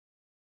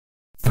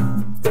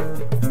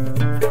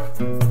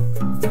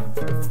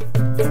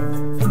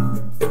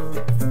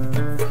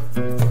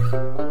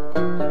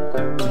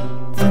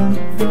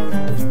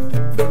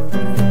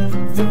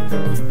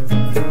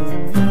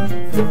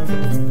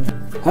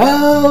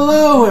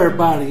Hello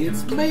everybody,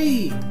 it's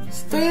me,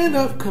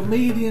 stand-up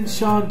comedian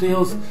Sran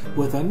Dills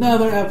with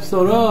another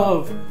episode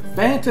of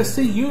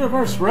Fantasy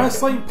Universe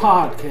Wrestling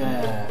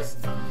Podcast.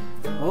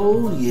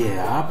 Oh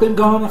yeah, I've been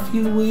gone a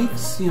few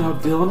weeks,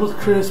 dealing with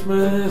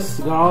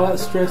Christmas, got all that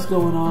stress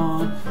going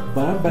on,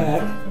 but I'm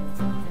back.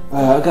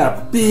 I got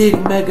a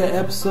big mega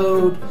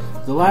episode,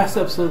 the last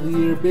episode of the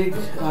year, big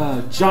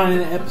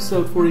giant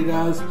episode for you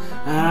guys,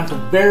 and at the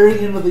very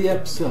end of the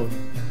episode,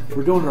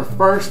 we're doing our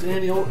first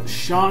annual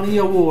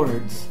Seany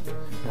Awards.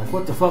 Like,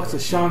 what the fuck's a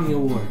Seany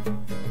Award?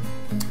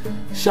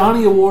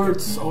 Seany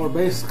Awards are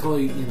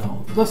basically,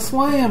 the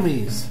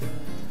Slammies.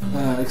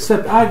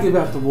 Except I give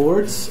out the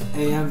awards,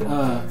 and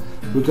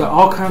we've got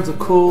all kinds of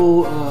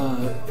cool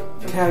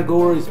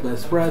categories: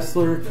 best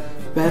wrestler,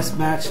 best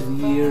match of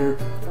the year,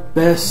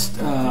 best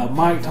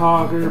mic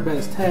talker,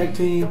 best tag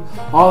team.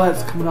 All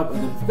that's coming up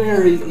at the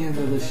very end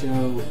of the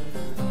show.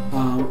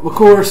 Of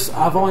course,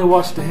 I've only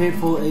watched a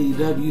handful of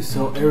AEW,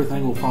 so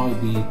everything will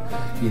probably be,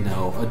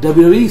 a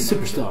WWE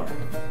superstar.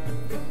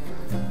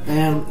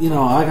 And,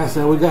 like I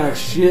said, we got a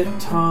shit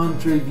ton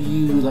to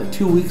review, like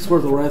 2 weeks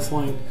worth of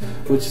wrestling,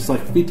 which is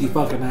like 50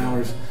 fucking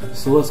hours.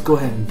 So let's go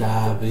ahead and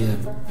dive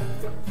in.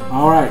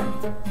 Alright.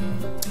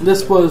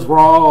 This was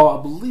Raw,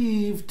 I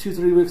believe,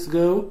 2-3 weeks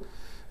ago.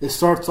 It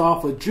starts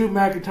off with Drew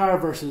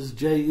McIntyre versus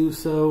Jey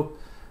Uso.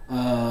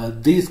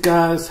 These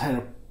guys had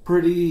a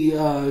pretty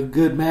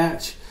good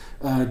match.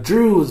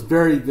 Drew was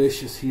very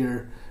vicious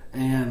here,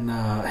 and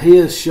he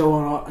is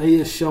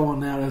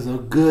showing out as a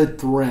good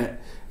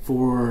threat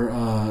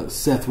for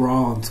Seth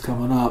Rollins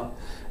coming up.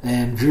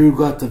 And Drew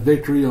got the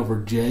victory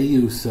over Jey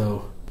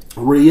Uso.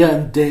 Rhea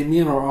and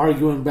Damian are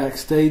arguing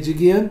backstage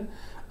again.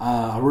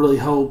 I really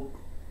hope.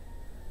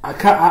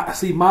 I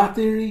see. My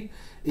theory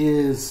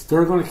is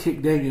they're going to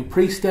kick Damian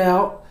Priest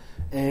out,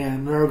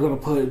 and they're going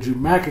to put Drew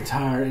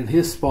McIntyre in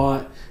his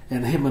spot,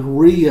 and him and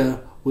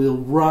Rhea will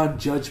run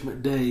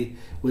Judgment Day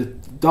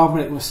with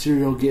Dominic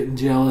Mysterio getting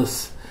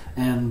jealous,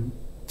 and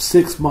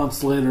 6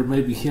 months later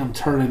maybe him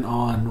turning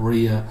on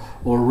Rhea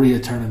or Rhea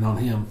turning on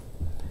him.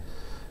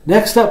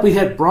 Next up we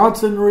had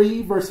Bronson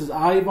Reed versus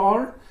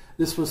Ivar.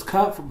 This was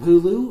cut from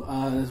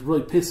Hulu. It's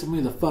really pissing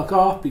me the fuck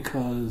off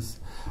because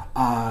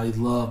I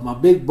love my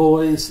big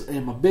boys,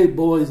 and my big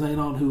boys ain't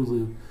on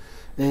Hulu.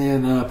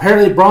 And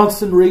apparently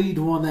Bronson Reed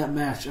won that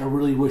match. I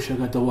really wish I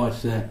got to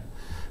watch that.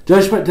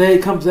 Judgment Day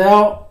comes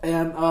out,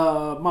 and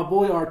my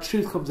boy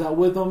R-Truth comes out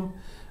with them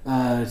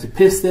to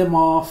piss them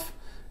off,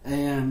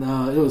 and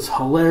it was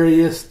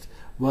hilarious.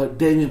 But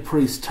Damian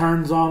Priest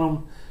turns on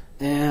them,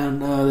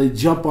 and they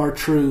jump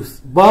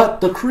R-Truth. But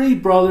the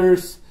Creed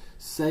brothers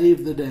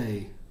save the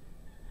day.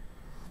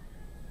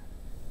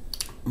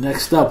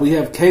 Next up, we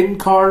have Caden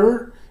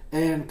Carter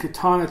and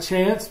Katana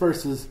Chance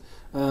versus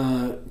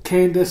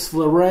Candice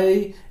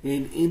LeRae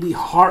and Indy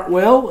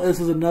Hartwell. This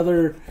is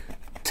another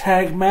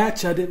tag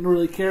match I didn't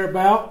really care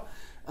about.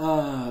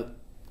 I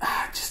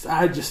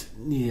just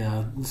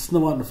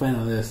wasn't a fan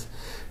of this.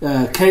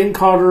 Caden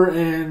Carter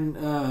and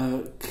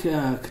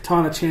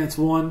Katana Chance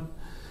won.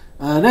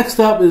 Next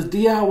up is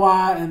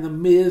DIY and The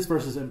Miz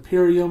versus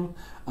Imperium.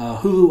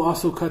 Hulu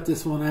also cut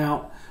this one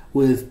out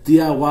with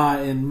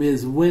DIY and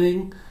Miz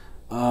winning,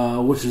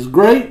 which is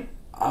great.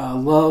 I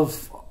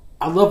love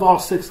all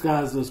six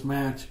guys in this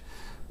match.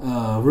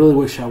 Really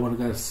wish I would have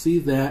got to see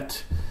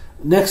that.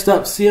 Next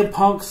up, CM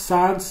Punk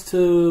signs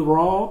to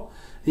Raw.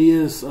 He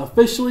is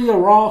officially a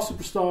Raw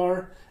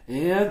superstar,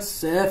 and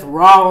Seth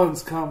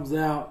Rollins comes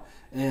out.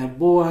 And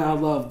boy, I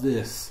love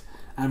this.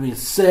 I mean,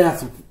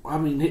 Seth. I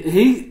mean,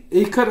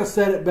 he could have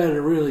said it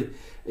better. Really,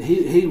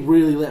 he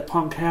really let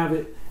Punk have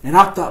it. And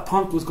I thought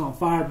Punk was gonna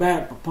fire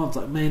back, but Punk's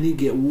like, man, he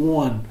get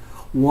one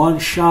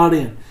shot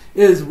in.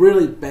 It is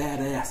really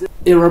badass.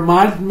 It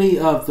reminded me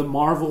of the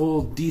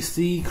Marvel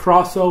DC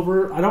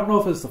crossover. I don't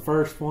know if it's the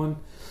first one.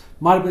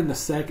 Might have been the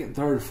second,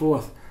 third,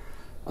 fourth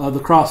of the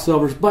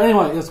crossovers. But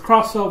anyway, it's a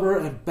crossover,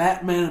 and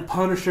Batman and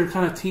Punisher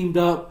kind of teamed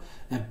up,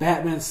 and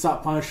Batman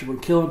stopped Punisher from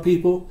killing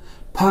people.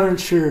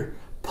 Punisher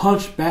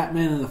punched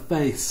Batman in the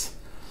face.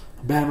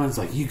 Batman's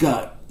like, you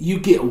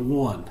get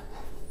one.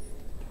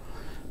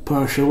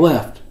 Punisher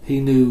left. He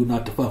knew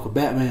not to fuck with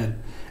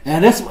Batman.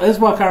 And that's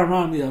what kind of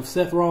reminded me of.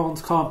 Seth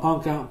Rollins calling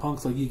Punk out, and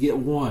Punk's like, you get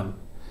one.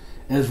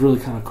 And it's really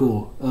kind of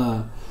cool.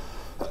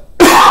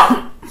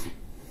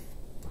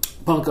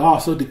 Punk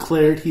also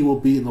declared he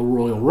will be in the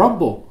Royal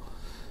Rumble.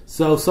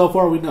 So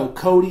far we know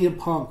Cody and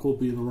Punk will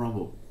be in the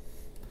Rumble.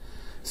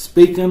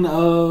 Speaking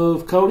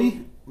of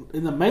Cody,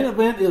 in the main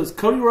event, it was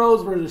Cody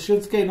Rhodes versus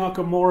Shinsuke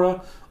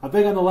Nakamura. I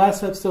think on the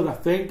last episode, I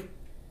think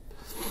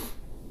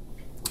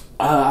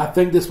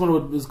this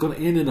one was going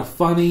to end in a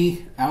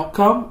funny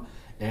outcome.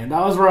 And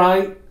I was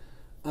right.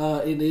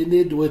 It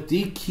ended with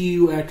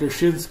DQ after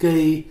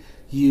Shinsuke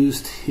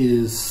used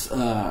his,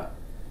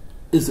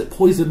 is it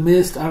Poison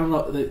Mist? I don't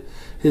know.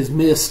 His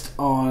mist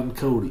on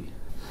Cody.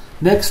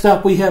 Next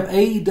up, we have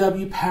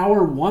AEW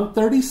Power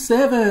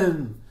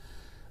 137.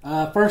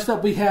 First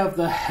up, we have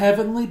the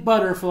Heavenly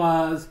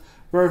Butterflies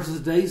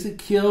versus Daisy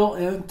Kill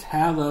and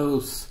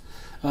Talos.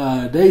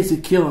 Daisy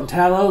Kill and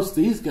Talos.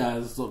 These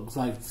guys look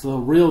like it's a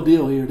real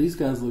deal here. These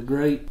guys look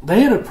great.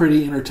 They had a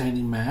pretty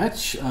entertaining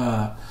match.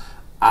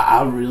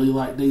 I really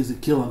like Daisy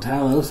Kill and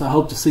Talos. I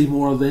hope to see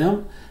more of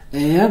them.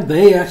 And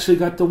they actually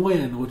got the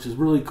win, which is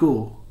really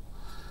cool.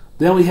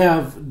 Then we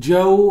have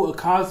Joe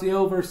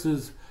Ocasio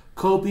versus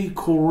Kobe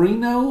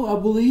Corino, I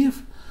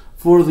believe,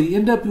 for the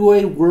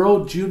NWA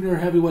World Junior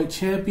Heavyweight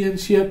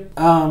Championship.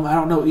 I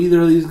don't know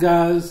either of these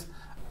guys.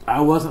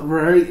 I wasn't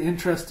very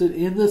interested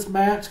in this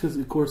match because,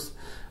 of course,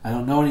 I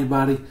don't know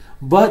anybody.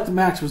 But the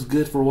match was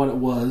good for what it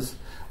was.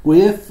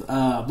 With,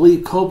 I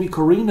believe, Kobe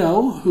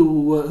Corino,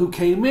 who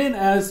came in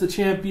as the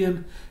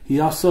champion.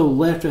 He also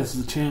left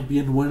as the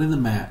champion, winning the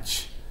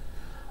match.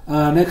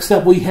 Next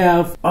up we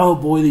have, oh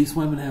boy, these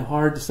women have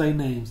hard to say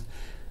names.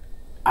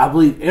 I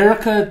believe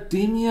Erica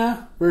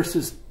Demia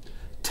versus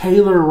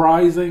Taylor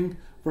Rising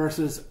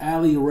versus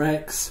Ali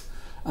Rex.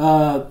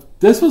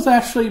 This was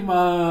actually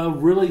a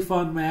really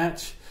fun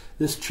match.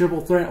 This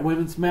triple threat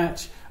women's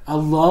match. I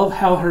love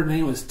how her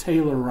name is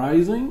Taylor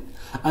Rising.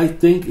 I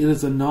think it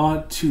is a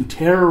nod to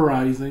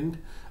Terrorizing,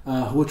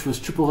 which was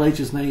Triple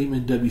H's name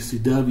in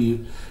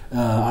WCW.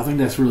 I think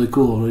that's really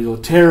cool. You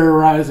go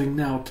Terrorizing,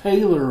 now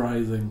Taylor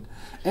Rising.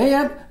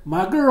 And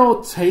my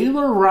girl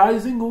Taylor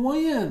Rising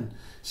win.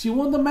 She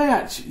won the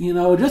match. You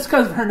know, just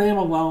because of her name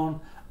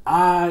alone,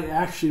 I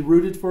actually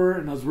rooted for her,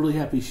 and I was really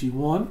happy she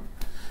won.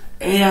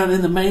 And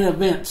in the main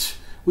event,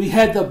 we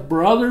had the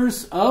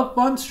Brothers of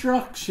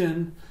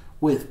Construction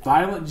with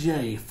Violent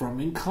J from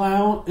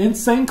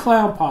Insane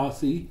Clown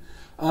Posse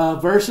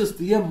versus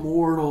the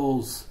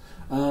Immortals.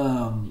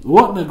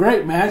 Wasn't a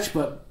great match,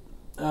 but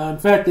in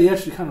fact, they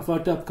actually kind of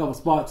fucked up a couple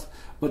spots.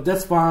 But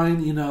that's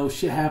fine. You know,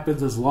 shit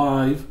happens. It's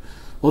live.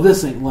 Well,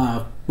 this ain't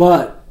live,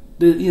 but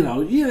you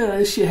know,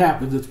 shit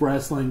happens. It's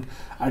wrestling.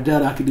 I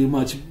doubt I could do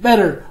much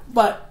better,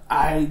 but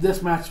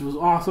this match was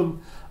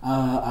awesome.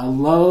 I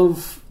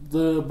love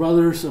the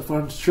Brothers of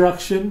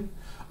Construction.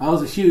 I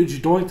was a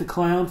huge Doink the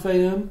Clown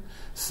fan,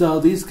 so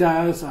these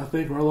guys I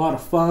think are a lot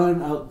of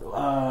fun.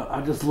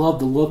 I just love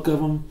the look of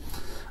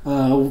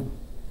them.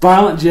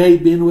 Violent J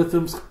being with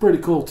them is pretty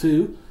cool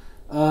too.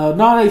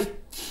 Not a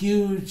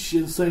huge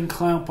Insane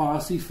Clown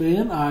Posse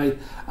fan.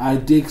 I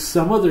dig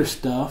some of their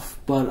stuff,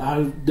 but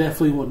I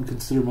definitely wouldn't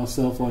consider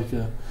myself like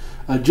a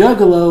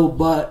juggalo.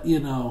 But you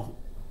know,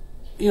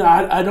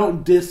 I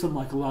don't diss them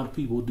like a lot of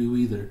people do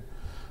either.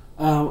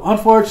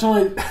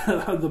 Unfortunately,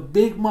 the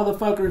big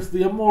motherfuckers,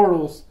 the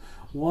Immortals,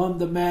 won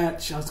the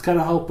match. I was kind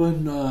of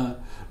hoping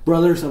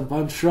Brothers of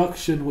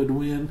Construction would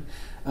win.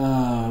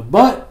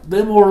 But the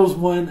Immortals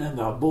win,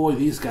 and boy,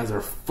 these guys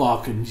are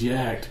fucking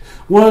jacked.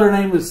 One of their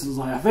names is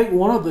like, I think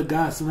one of the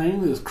guys'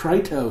 name is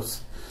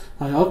Kratos.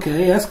 Like,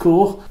 okay, that's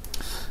cool.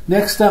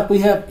 Next up, we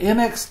have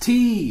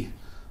NXT.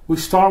 We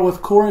start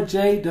with Cora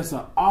Jade. Does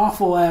an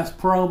awful ass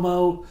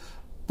promo.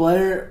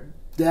 Blair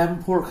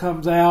Davenport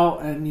comes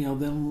out, and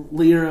then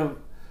Lyra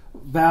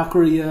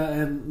Valkyria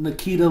and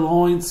Nikita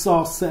Loins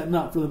all setting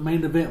up for the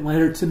main event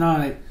later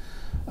tonight.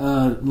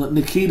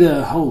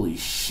 Nikita, holy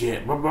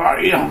shit, you're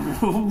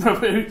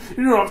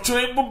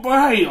upset,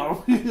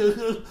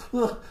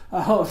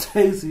 oh,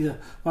 Daisy,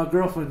 my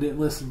girlfriend didn't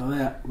listen to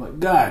that, but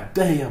god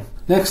damn.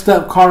 Next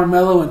up,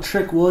 Carmelo and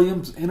Trick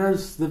Williams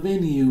enters the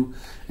venue,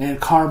 and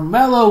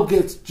Carmelo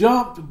gets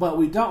jumped, but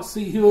we don't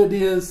see who it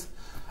is.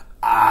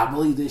 I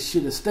believe this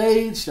shit is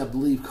staged. I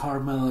believe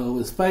Carmelo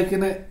is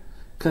faking it,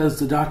 because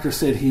the doctor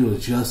said he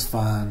was just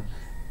fine,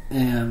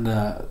 and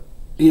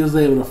he was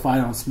able to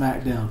fight on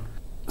SmackDown.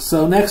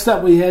 So next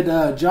up we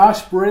had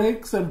Josh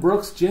Briggs and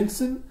Brooks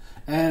Jensen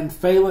and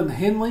Phelan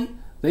Henley.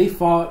 They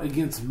fought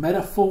against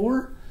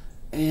Metaphor,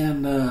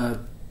 and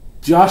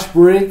Josh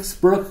Briggs,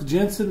 Brooks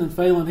Jensen, and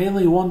Phelan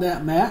Henley won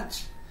that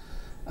match.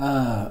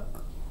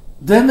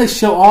 Then they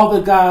show all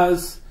the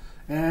guys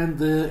and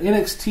the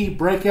NXT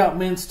Breakout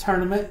Men's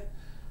Tournament.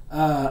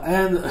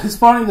 And it's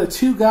funny, the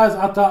two guys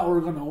I thought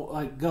were going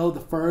to go the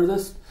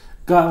furthest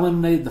got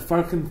eliminated the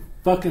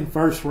fucking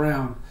first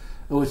round,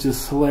 which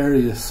is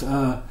hilarious.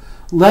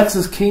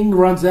 Lexus King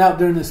runs out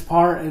during this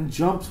part and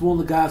jumps one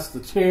of the guys to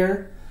the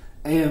chair.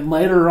 And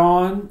later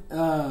on,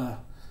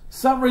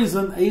 some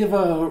reason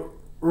Ava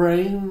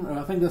Rain,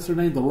 I think that's her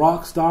name, the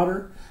Rock's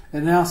daughter,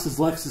 announces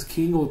Lexus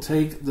King will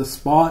take the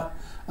spot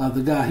of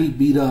the guy he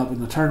beat up in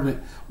the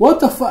tournament. What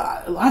the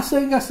fuck? I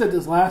think I said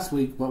this last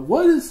week, but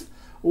what is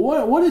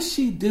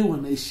she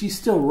doing? Is she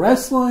still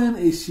wrestling?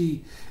 Is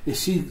she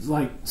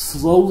like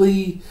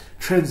slowly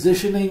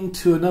transitioning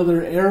to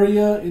another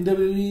area in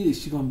WWE?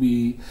 Is she going to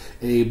be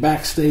a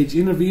backstage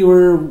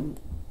interviewer?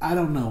 I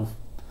don't know.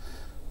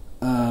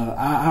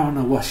 I don't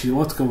know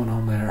what's going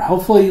on there.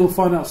 Hopefully you'll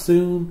find out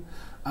soon.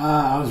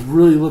 I was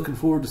really looking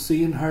forward to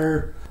seeing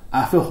her.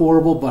 I feel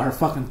horrible about her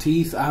fucking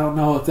teeth. I don't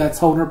know if that's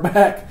holding her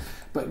back,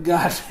 but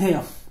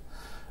goddamn.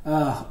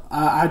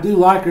 I do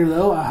like her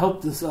though. I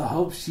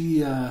hope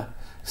she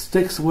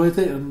sticks with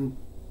it and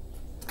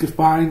could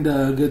find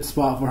a good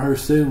spot for her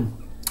soon.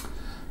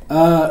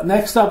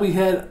 Next up we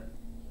had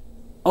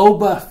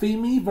Oba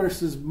Femi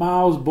versus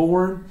Miles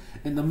Bourne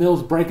in the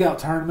Mills Breakout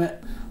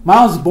Tournament.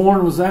 Miles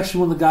Bourne was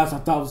actually one of the guys I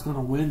thought was going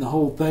to win the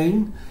whole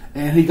thing,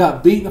 and he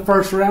got beat in the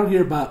first round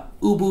here by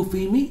Ubu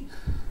Femi.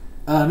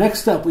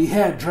 Next up, we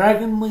had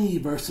Dragon Lee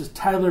versus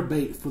Tyler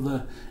Bate for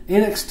the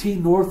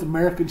NXT North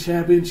American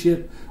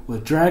Championship,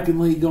 with Dragon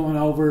Lee going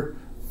over.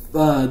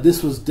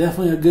 This was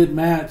definitely a good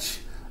match.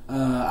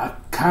 I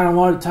kind of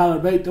wanted Tyler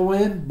Bate to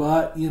win,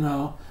 but,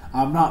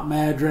 I'm not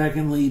mad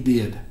Dragon Lee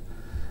did.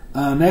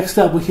 Next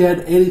up, we had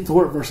Eddie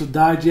Thorpe versus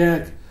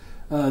Dijak.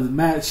 The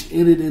match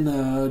ended in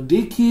a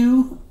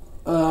DQ,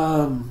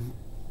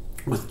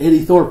 with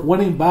Eddie Thorpe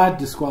winning by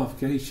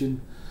disqualification.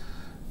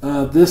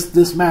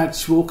 This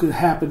match could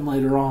happen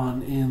later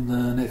on in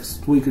the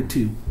next week or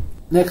two.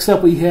 Next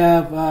up, we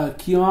have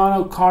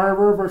Keanu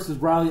Carver versus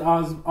Riley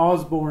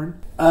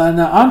Osborne.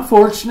 Now,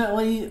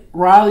 unfortunately,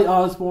 Riley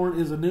Osborne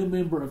is a new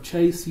member of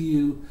Chase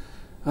U.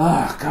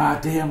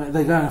 God damn it,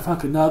 they got a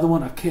fucking another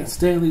one. I can't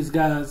stand these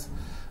guys.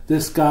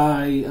 This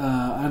guy,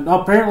 and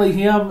apparently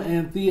him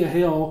and Thea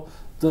Hale,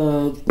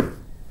 the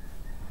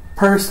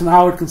person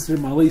I would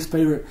consider my least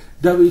favorite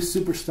W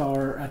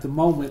superstar at the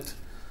moment,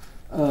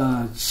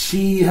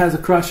 she has a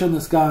crush on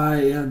this guy,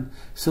 and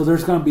so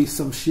there's going to be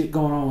some shit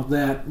going on with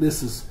that.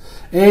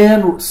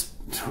 And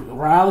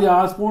Riley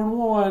Osborne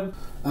won,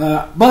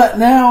 but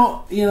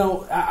now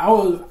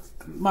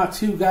my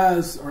two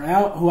guys are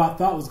out who I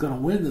thought was going to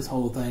win this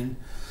whole thing,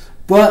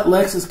 but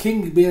Lexis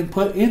King being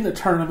put in the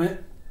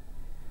tournament,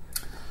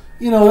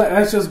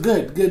 that's just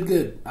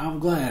good. I'm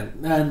glad,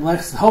 and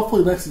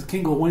hopefully Lexis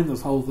King will win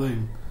this whole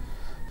thing.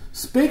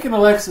 Speaking of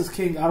Lexis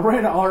King, I read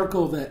an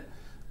article that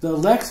the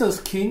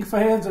Lexis King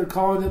fans are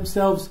calling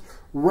themselves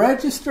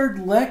registered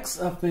Lex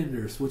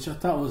offenders, which I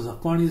thought was the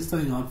funniest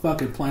thing on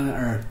fucking planet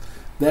Earth.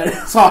 That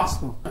is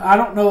awesome. I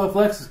don't know if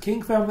Lexis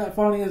King found that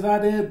funny as I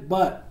did,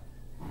 but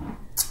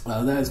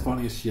that is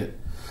funny as shit.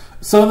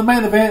 So in the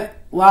main event,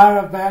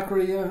 Lyra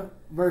Valkyria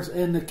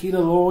and Nikita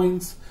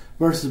Loins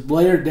versus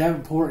Blair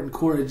Davenport and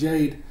Cora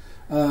Jade.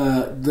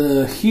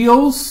 The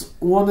heels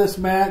won this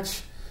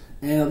match,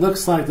 and it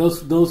looks like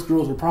those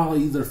girls will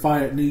probably either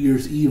fight at New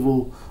Year's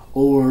Evil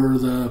or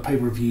the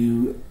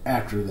pay-per-view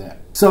after that.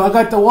 So I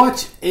got to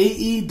watch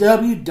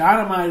AEW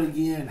Dynamite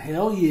again.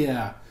 Hell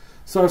yeah.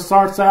 So it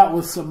starts out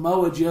with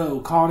Samoa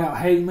Joe calling out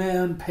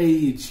Hangman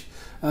Page.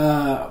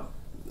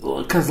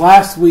 Because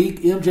last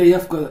week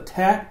MJF got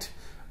attacked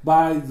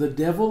by the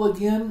Devil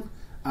again.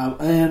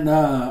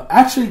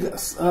 Actually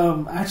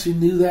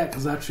knew that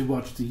because I actually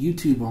watched the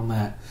YouTube on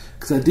that.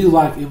 Because I do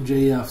like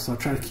MJF, so I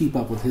try to keep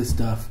up with his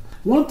stuff.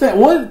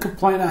 One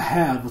complaint I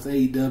have with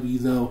AEW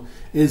though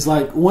is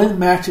like when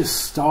matches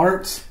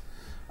start,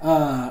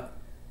 like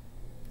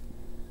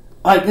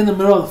in the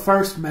middle of the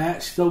first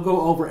match, they'll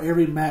go over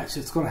every match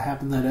that's going to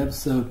happen in that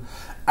episode.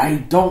 I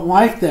don't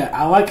like that.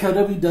 I like how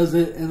WWE does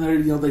it, and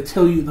they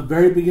tell you in the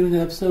very beginning of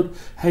the episode,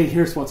 "Hey,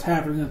 here's what's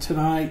happening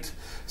tonight.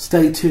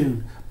 Stay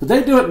tuned." But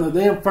they do it in the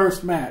damn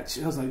first match.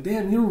 And I was like,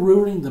 "Damn, you're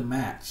ruining the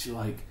match."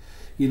 Like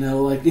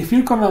if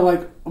you're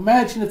gonna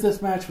imagine if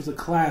this match was a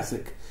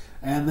classic.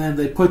 And then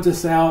they put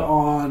this out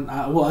on,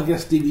 I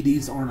guess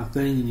DVDs aren't a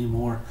thing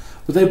anymore.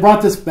 But they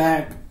brought this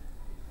back,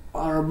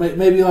 or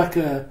maybe like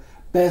a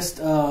best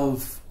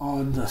of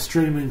on the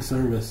streaming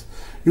service.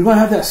 You're going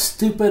to have that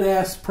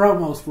stupid-ass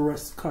promos for the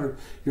rest of the card.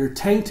 You're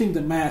tainting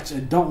the match.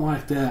 I don't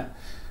like that.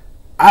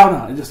 I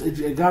don't know.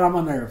 It got on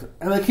my nerve.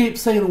 And they keep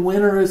saying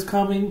winter is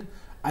coming.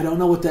 I don't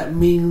know what that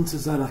means.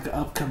 Is that like an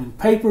upcoming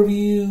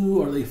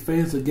pay-per-view? Are they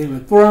fans of Game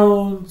of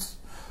Thrones?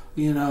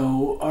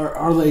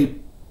 Are they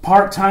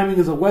part-timing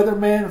as a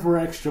weatherman for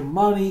extra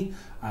money?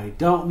 I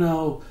don't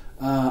know.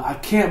 I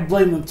can't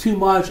blame them too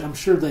much. I'm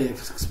sure they have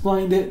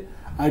explained it.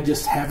 I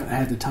just haven't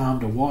had the time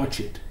to watch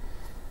it.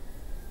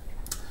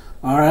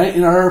 Alright,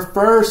 in our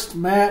first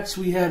match,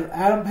 we had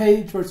Adam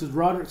Page versus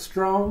Roderick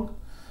Strong.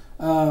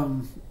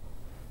 Adam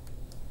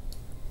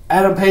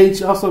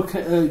Page also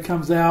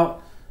comes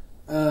out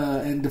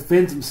and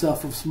defends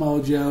himself from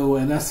Samoa Joe,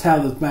 and that's how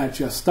the match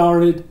got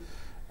started.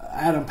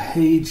 Adam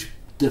Page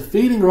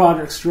defeating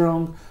Roderick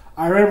Strong.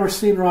 I remember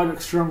seeing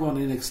Roderick Strong on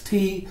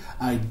NXT.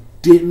 I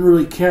didn't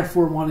really care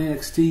for him on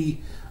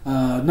NXT.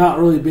 Not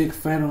really a big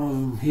fan of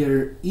him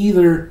here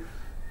either.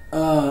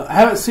 I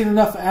haven't seen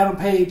enough of Adam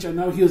Page. I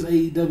know he was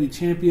AEW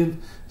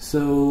champion,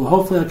 so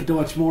hopefully I get to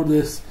watch more of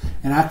this,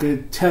 and I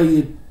could tell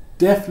you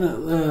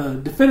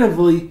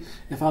definitively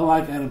if I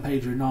like Adam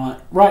Page or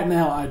not. Right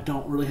now, I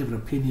don't really have an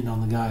opinion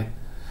on the guy.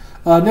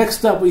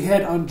 Next up, we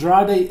had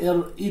Andrade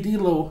El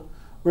Idolo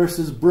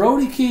versus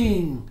Brody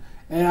King.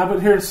 And I've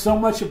been hearing so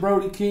much of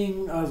Brody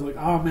King. I was like,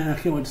 oh man, I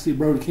can't wait to see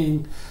Brody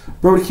King.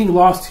 Brody King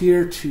lost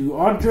here to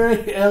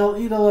Andre El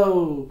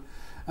Idolo.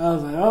 I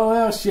was like, oh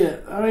well,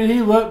 shit. I mean,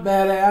 he looked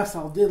badass.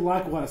 I did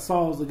like what I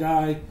saw as the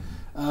guy.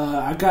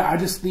 I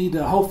just need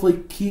to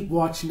hopefully keep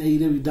watching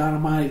AEW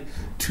Dynamite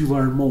to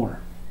learn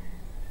more.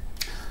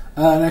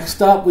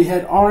 Next up, we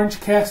had Orange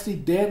Cassidy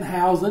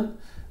Danhausen.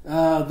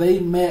 They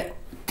met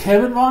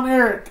Kevin Von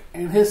Erich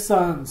and his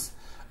sons.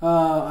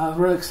 I was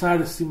really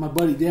excited to see my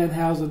buddy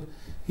Danhausen.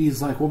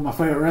 He's like one of my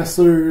favorite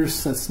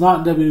wrestlers that's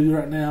not in WWE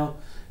right now.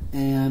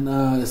 And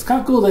it's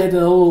kind of cool. They had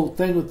the whole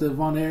thing with the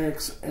Von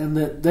Erichs, and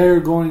that they're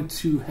going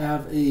to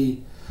have a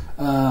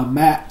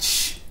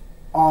match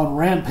on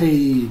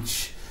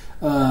Rampage.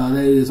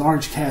 That is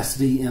Orange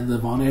Cassidy and the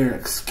Von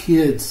Erichs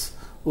kids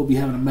will be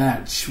having a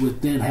match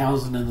with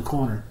Danhausen in the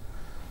corner.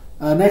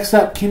 Next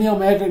up, Kenny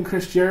Omega and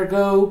Chris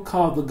Jericho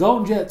called the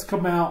Golden Jets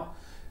come out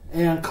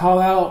and call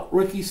out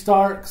Ricky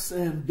Starks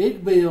and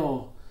Big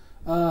Bill.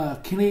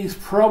 Kenny's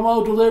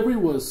promo delivery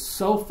was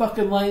so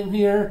fucking lame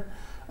here.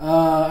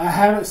 I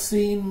haven't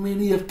seen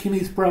many of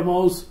Kenny's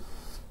promos,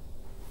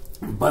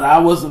 but I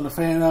wasn't a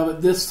fan of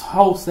it. This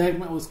whole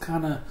segment was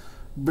kind of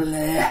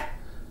bleh.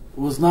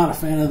 Was not a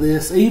fan of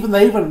this. They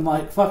even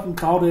like fucking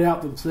called it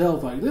out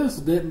themselves. Like, this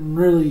didn't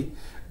really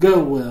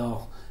go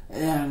well.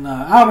 And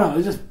I don't know.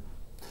 It just,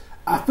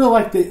 I feel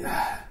like the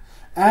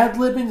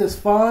ad-libbing is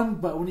fun,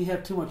 but when you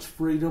have too much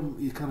freedom,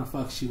 it kind of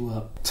fucks you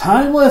up.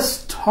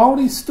 Timeless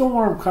Tony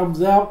Storm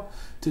comes out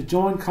to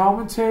join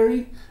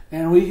commentary,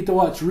 and we get to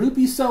watch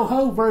Ruby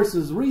Soho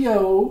versus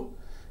Rio.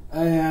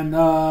 And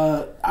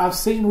I've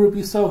seen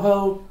Ruby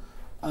Soho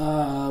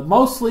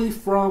mostly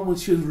from when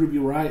she was Ruby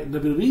Riott in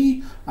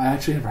WWE. I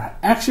actually have her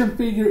action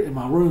figure in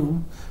my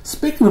room.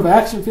 Speaking of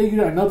action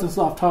figure, I know this is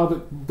off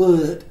topic,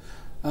 but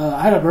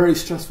I had a very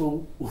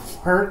stressful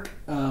work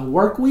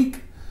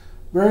week.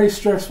 Very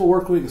stressful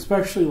work week,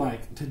 especially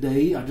like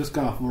today. I just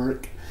got off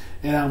work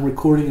and I'm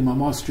recording in my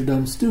Monster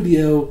Dome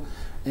studio.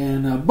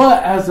 And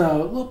but as a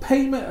little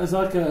payment, as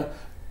like a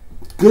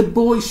good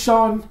boy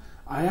Sean,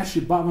 I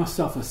actually bought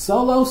myself a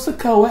Solo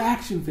Sikoa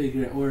action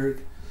figure at work.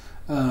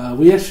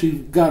 We actually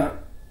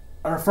got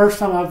our first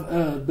time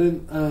I've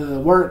been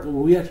work.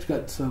 We actually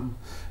got some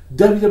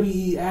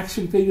WWE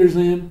action figures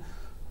in.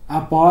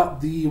 I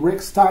bought the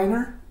Rick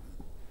Steiner,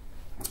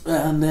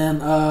 and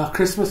then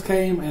Christmas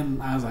came,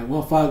 and I was like,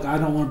 "Well, fuck, I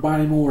don't want to buy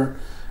any more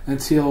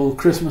until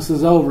Christmas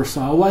is over."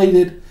 So I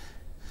waited,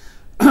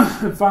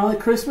 and finally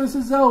Christmas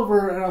is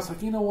over, and I was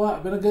like, "You know what?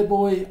 I've been a good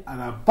boy,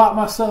 and I bought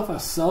myself a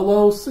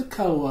Solo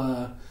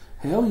Sikoa."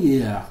 Hell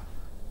yeah!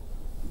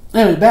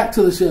 Anyway, back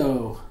to the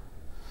show.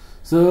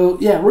 So,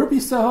 yeah, Ruby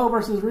Soho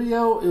versus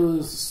Rio, it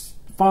was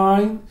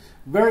fine.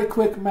 Very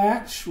quick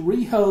match.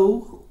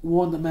 Rio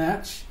won the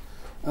match.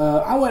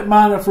 I wouldn't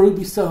mind if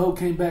Ruby Soho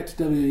came back to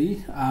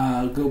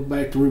WWE. Go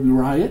back to Ruby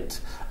Riott.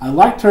 I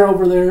liked her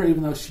over there,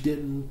 even though she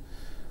didn't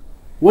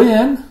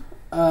win.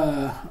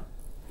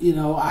 You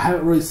know, I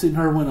haven't really seen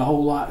her win a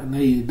whole lot in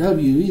AEW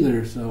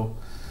either, so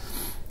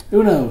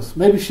who knows?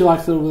 Maybe she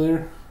likes it over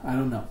there. I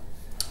don't know.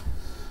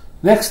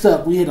 Next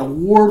up, we had a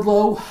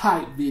Wardlow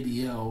hype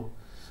video.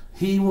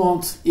 He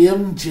wants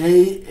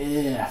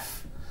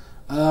MJF.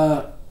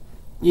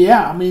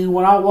 Yeah, I mean,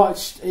 when I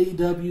watched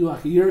AEW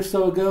like a year or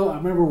so ago, I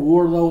remember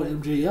Wardlow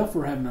and MJF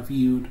were having a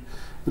feud.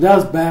 But that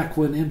was back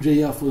when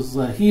MJF was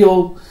a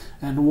heel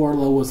and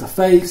Wardlow was a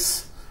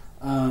face.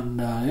 And,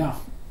 yeah.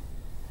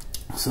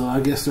 So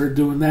I guess they're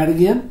doing that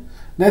again.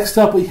 Next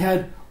up, we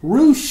had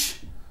Roosh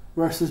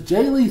versus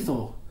Jay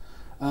Lethal.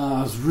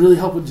 I was really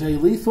hoping Jay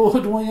Lethal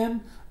would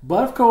win.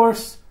 But, of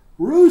course,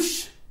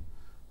 Roosh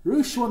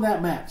won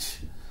that match.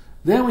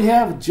 Then we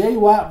have Jay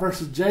White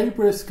versus Jay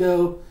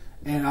Briscoe,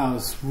 and I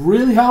was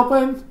really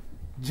hoping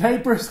Jay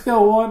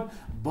Briscoe won,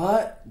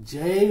 but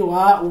Jay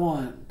White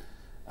won.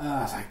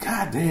 I was like,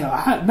 God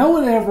damn! No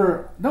one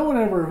ever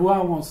who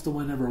I wants to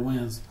win ever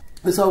wins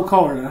this whole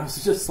card, and I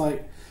was just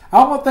like,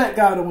 I want that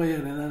guy to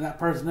win, and then that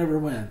person never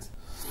wins.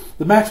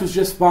 The match was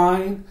just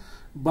fine,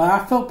 but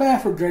I felt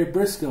bad for Jay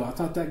Briscoe. I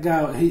thought that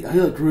guy he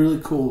looked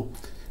really cool.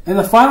 In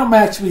the final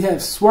match, we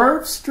had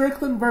Swerve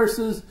Strickland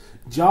versus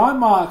Jon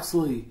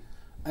Moxley.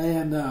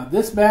 And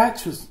this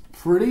match was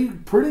pretty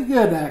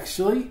good,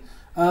 actually.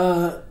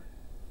 There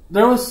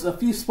was a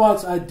few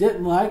spots I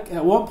didn't like.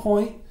 At one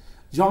point,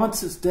 John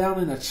sits down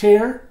in a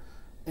chair,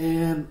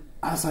 and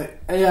I was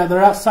like, yeah,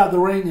 they're outside the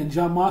ring, and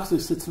Jon Moxley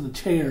sits in the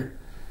chair.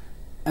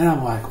 And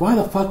I'm like, why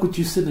the fuck would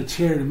you sit in a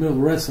chair in the middle of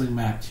a wrestling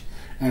match?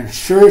 And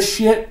sure as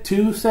shit,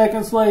 2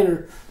 seconds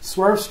later,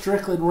 Swerve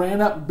Strickland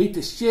ran up and beat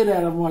the shit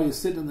out of him while he was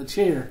sitting in the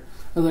chair.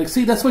 I was like,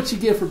 see, that's what you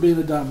get for being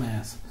a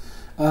dumbass.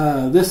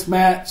 This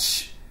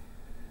match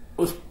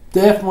was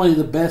definitely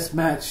the best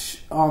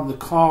match on the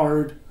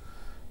card.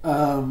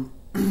 Jon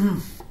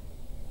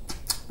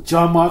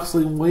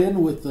Moxley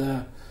win with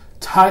the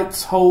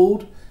tights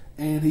hold,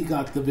 and he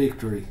got the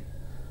victory.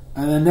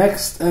 And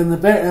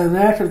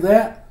after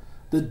that,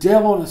 the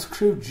Devil and his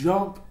crew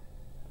jump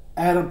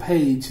Adam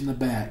Page in the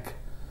back,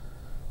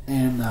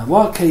 and a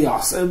lot of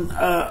chaos. And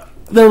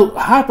they're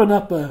hyping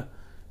up a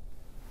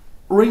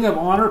Ring of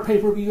Honor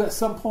pay-per-view at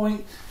some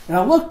point, and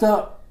I looked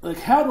up, like,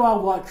 how do I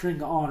watch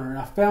Ring of Honor? And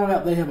I found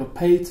out they have a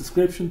paid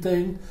subscription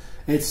thing.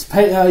 It's you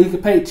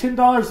can pay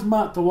 $10 a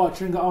month to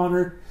watch Ring of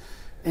Honor.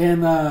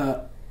 And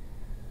I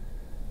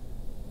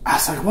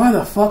was like, why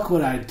the fuck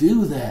would I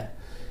do that?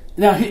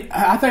 Now,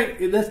 I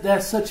think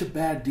that's such a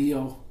bad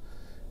deal.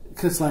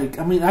 Because, like,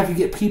 I mean, I could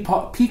get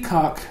Peacock.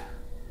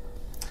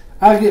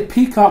 I could get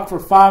Peacock for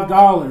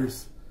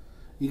 $5.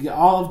 You get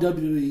all of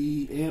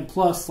WWE and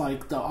plus,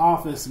 like, The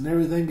Office and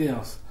everything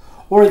else.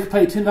 Or you could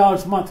pay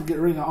 $10 a month to get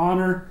Ring of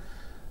Honor.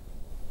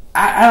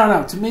 I don't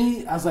know. To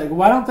me, I was like,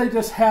 why don't they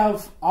just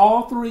have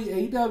all 3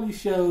 AEW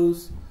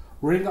shows,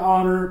 Ring of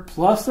Honor,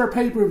 plus their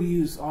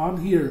pay-per-views on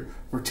here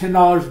for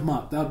 $10 a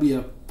month? That would be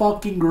a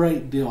fucking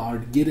great deal. I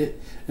would get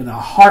it in a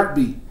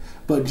heartbeat.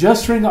 But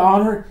just Ring of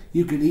Honor,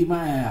 you can eat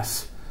my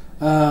ass.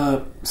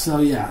 So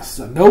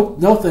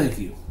no thank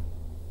you.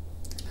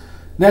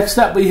 Next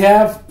up we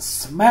have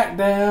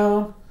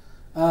SmackDown.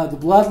 The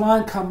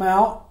Bloodline come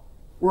out.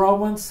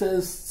 Roman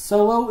says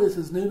Solo is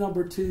his new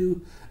number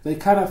 2. They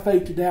kind of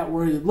faked it out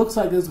where it looks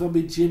like it's going to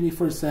be Jimmy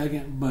for a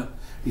second, but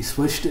he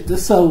switched it to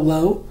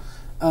Solo.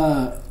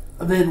 And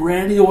then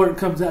Randy Orton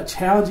comes out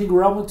challenging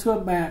Roman to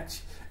a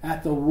match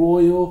at the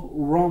Royal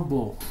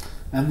Rumble.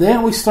 And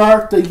then we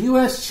start the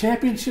U.S.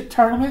 Championship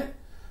Tournament.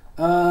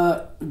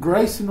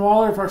 Grayson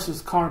Waller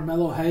versus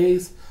Carmelo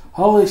Hayes.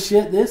 Holy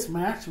shit, this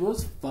match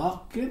was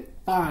fucking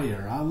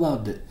fire. I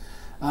loved it.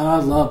 I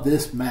love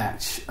this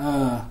match.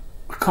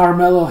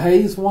 Carmelo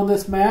Hayes won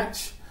this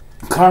match.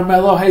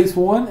 Carmelo Hayes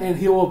won, and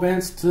he will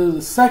advance to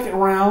the second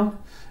round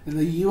in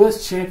the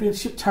U.S.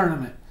 Championship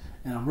Tournament.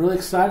 And I'm really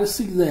excited to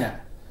see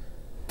that.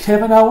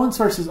 Kevin Owens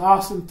versus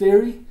Austin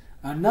Theory.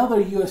 Another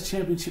U.S.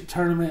 Championship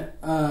Tournament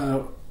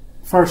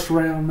first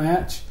round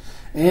match.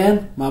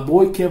 And my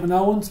boy Kevin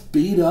Owens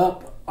beat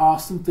up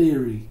Austin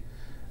Theory.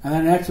 And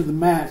then after the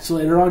match,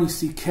 later on, you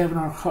see Kevin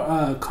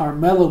and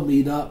Carmelo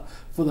meet up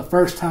for the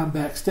first time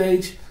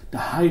backstage to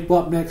hype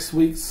up next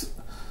week's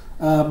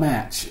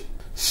match.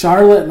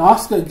 Charlotte and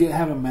Asuka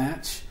have a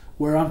match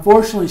where,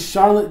 unfortunately,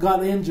 Charlotte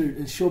got injured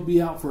and she'll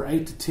be out for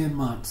 8 to 10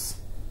 months.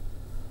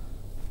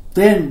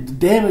 Then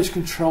Damage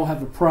Control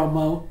have a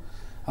promo.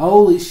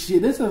 Holy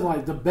shit, this is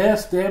like the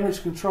best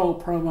Damage Control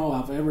promo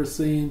I've ever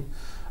seen.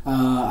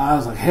 I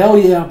was like, hell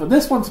yeah. But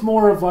this one's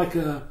more of like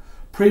a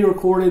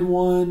pre-recorded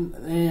one,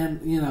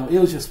 and it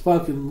was just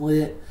fucking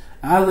lit.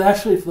 I was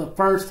actually, for the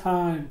first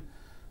time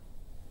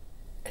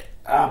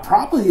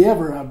probably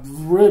ever, I've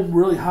been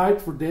really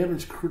hyped for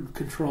Damage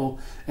Control.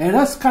 And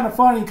that's kind of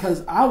funny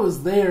because I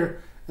was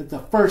there at the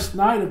first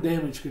night of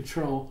Damage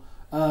Control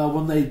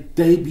when they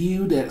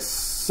debuted at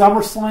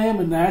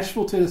SummerSlam in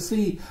Nashville,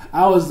 Tennessee.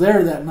 I was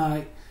there that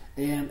night,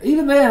 and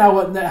even then I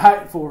wasn't that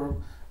hyped for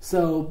them.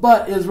 So,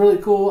 but it was really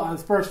cool.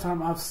 It's the first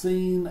time I've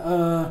seen.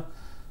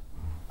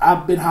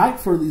 I've been hyped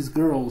for these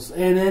girls,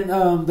 and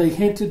then they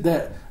hinted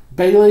that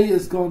Bayley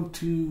is going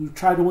to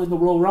try to win the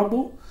Royal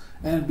Rumble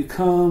and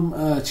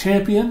become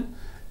champion,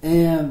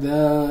 and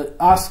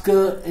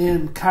Asuka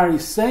and Kairi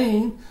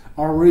Sane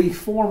are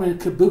reforming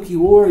Kabuki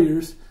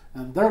Warriors,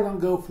 and they're going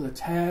to go for the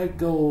tag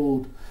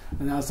gold.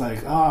 And I was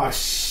like, oh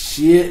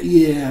shit,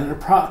 yeah.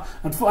 I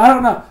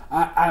don't know.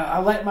 I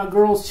like my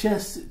girls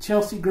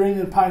Chelsea Green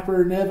and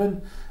Piper and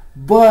Evan,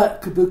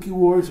 but Kabuki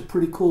Warriors are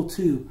pretty cool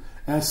too.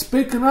 And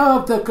speaking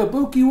of the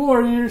Kabuki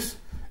Warriors,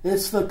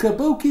 it's the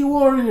Kabuki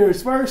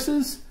Warriors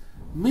versus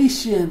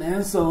Mishin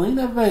and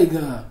Selena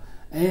Vega.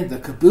 And the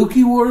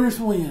Kabuki Warriors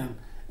win.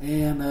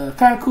 And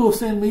kind of cool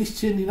seeing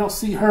Mishin. You don't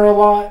see her a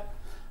lot.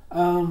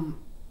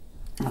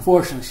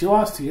 Unfortunately, she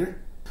lost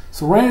here.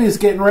 So Randy's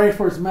getting ready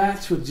for his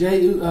match with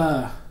Jimmy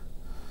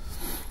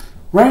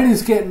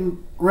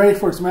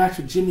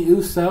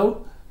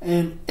Uso.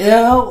 And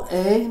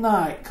L.A.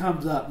 Knight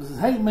comes up and says,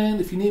 hey man,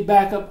 if you need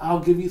backup, I'll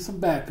give you some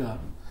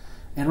backup.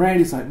 And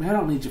Randy's like, man, I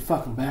don't need your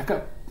fucking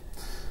backup.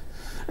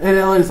 And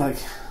L.A.'s like,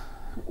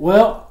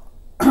 well,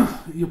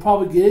 you'll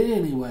probably get it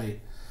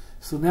anyway.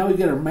 So now we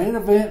get our main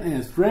event, and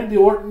it's Randy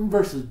Orton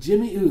versus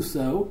Jimmy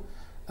Uso.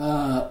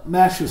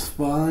 Match was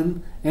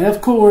fun. And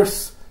of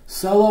course,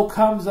 Solo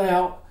comes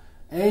out,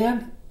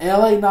 and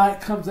LA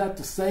Knight comes out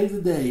to save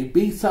the day.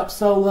 Beats up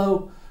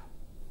Solo,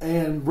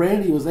 and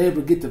Randy was able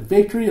to get the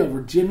victory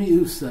over Jimmy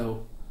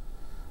Uso.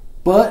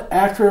 But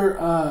after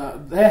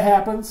that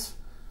happens,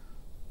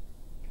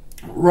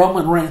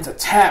 Roman Reigns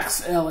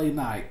attacks LA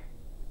Knight.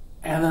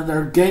 And then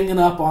they're ganging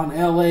up on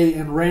LA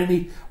and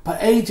Randy.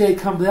 But AJ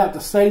comes out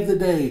to save the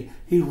day.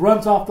 He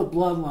runs off the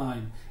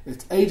bloodline.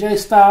 It's AJ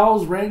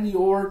Styles, Randy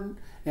Orton,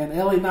 and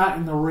LA Knight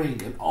in the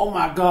ring. And oh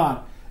my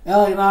god,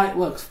 LA Knight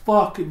looks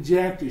fucking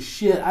jacked as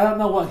shit. I don't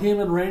know what him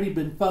and Randy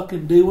been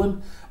fucking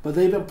doing, but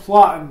they've been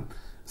plotting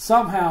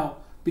somehow,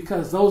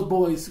 because those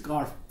boys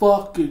are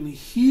fucking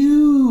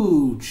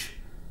huge.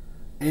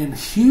 And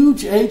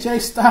huge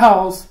AJ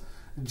Styles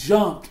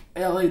jumped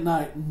LA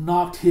Knight and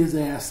knocked his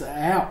ass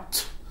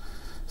out.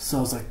 So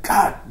I was like,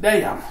 god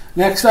damn.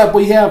 Next up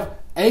we have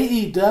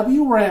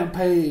AEW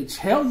Rampage.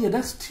 Hell yeah,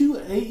 that's 2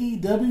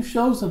 AEW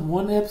shows in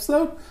one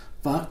episode?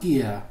 Fuck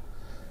yeah.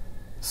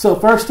 So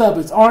first up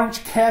is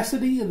Orange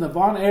Cassidy and the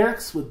Von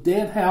Erichs with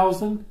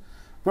Danhausen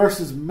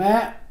versus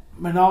Matt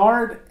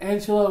Menard,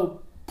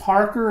 Angelo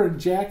Parker, and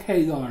Jack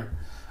Hagar.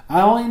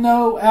 I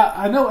know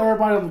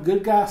everybody on the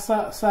good guy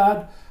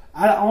side.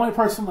 The only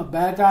person on the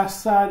bad guy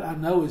side I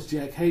know is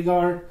Jack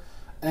Hagar.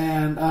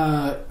 And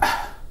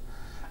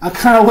I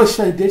kind of wish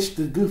they ditched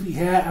the goofy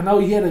hat. I know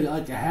he had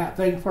a hat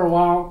thing for a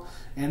while,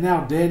 and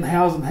now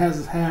Danhausen has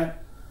his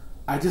hat.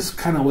 I just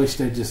kind of wish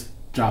they just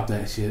dropped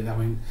that shit. I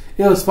mean,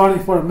 it was funny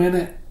for a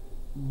minute,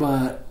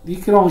 but you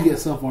can only get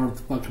so far with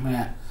the fucking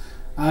hat.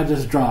 I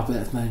just dropped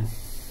that thing.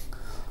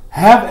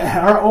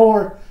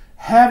 have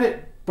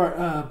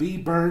it be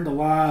burned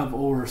alive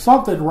or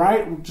something.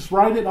 Right, just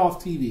write it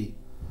off TV.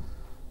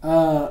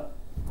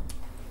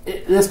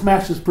 This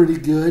match was pretty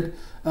good.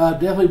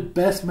 Definitely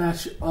best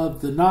match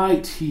of the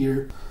night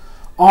here.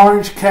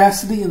 Orange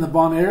Cassidy and the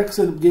Von Erichs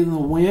ended up getting the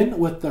win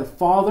with their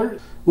father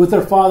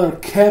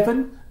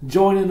Kevin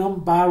joining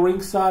them by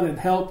ringside and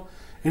help,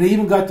 and he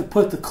even got to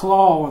put the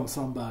claw on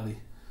somebody.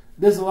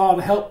 This is a lot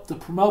of help to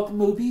promote the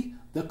movie,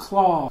 The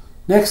Claw.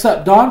 Next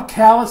up, Don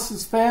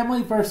Callis'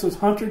 family versus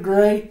Hunter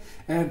Gray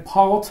and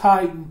Paul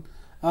Titan.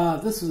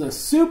 This is a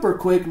super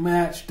quick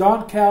match.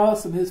 Don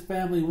Callis and his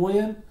family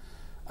win.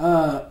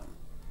 There's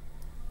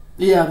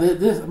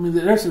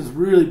this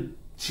really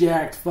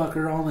jacked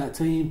fucker on that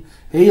team.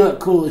 He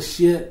looked cool as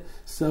shit,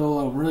 so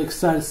I'm really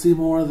excited to see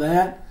more of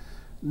that.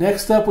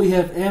 Next up, we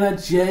have Anna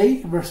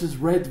Jay versus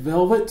Red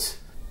Velvet.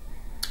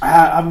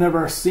 I've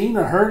never seen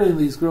or heard any of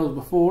these girls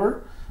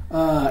before.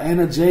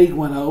 Anna Jay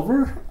went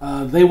over.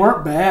 They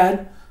weren't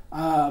bad.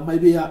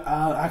 Maybe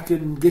I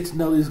can get to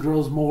know these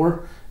girls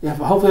more.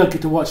 Hopefully I'll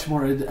get to watch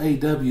more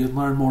AEW and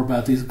learn more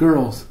about these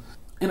girls.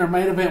 In our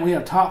main event, we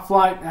have Top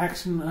Flight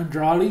Action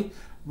Andrade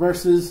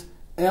versus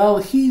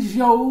El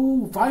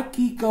Hijo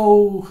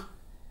Vikingo,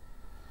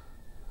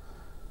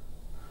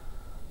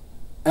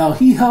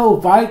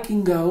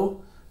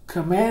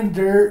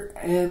 Commander,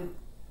 and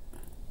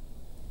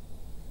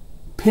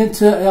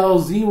Penta El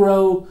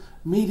Zero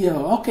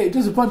Medio. Okay,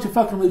 just a bunch of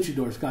fucking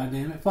luchadors,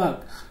 goddammit.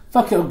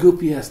 Fuck your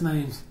goopy ass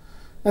names.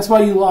 That's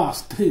why you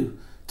lost, too.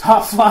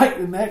 Top Flight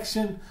in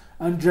Action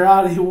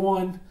Andrade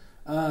won.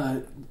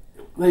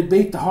 They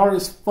beat the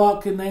hardest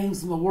fucking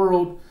names in the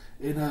world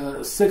in a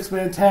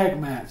 6-man tag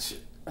match.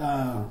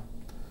 The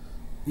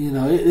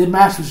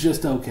match was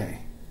just okay.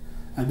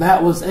 And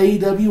that was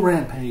AEW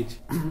Rampage.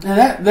 And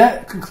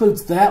that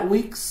concludes that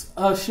week's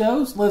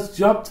shows. Let's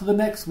jump to the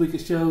next week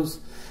of shows.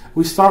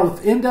 We start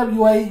with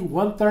NWA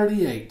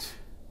 138.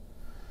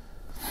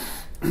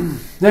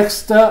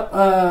 Next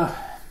up,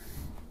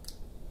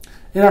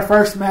 in our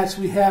first match,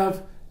 we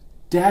have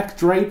Dak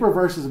Draper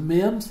versus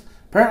Mims.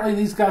 Apparently,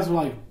 these guys were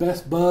like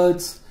best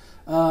buds,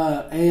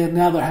 and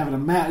now they're having a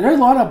match. There's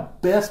a lot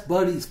of best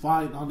buddies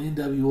fighting on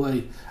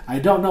NWA. I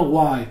don't know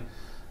why.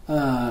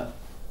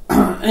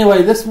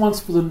 Anyway, this one's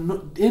for the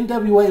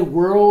NWA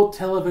World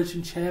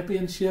Television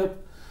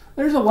Championship.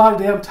 There's a lot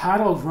of damn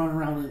titles running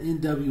around in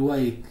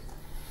NWA.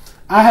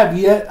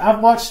 I've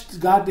watched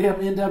goddamn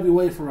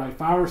NWA for like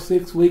 5 or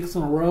 6 weeks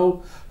in a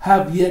row.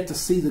 Have yet to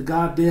see the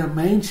goddamn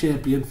main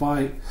champion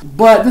fight.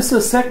 But this is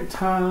the second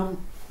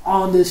time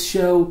on this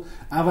show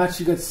I've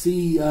actually got to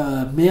see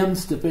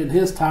Mims defend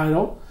his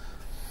title.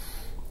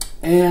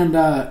 And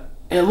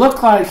it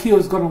looked like he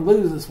was going to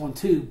lose this one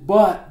too.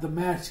 But the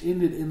match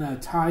ended in a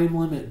time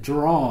limit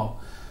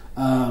draw.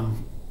 It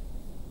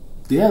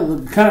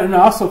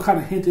also kind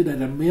of hinted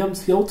at a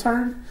Mims heel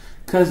turn.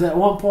 Because at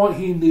one point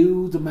he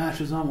knew the match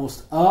was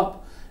almost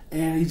up,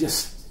 and he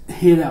just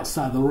hid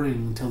outside the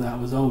ring until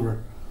that was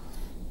over.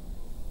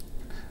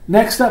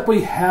 Next up,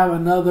 we have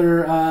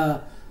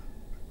another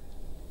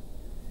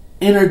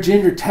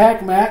intergender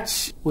tag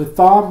match with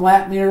Thom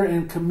Latner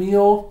and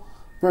Camille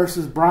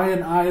versus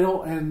Brian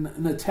Idol and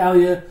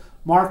Natalia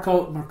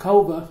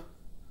Markova.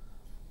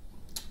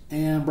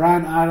 And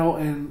Brian Idol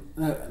and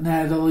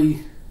Natalia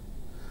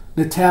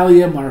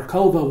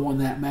Markova won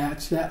that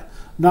match.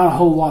 Not a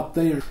whole lot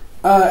there.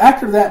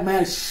 After that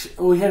match,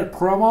 we had a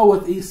promo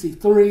with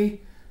EC3,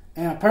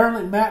 and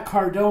apparently Matt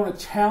Cardona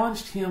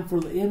challenged him for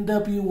the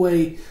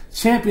NWA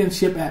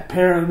Championship at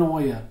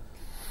Paranoia.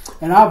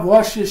 And I've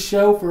watched this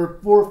show for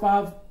 4 or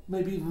 5,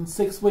 maybe even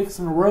 6 weeks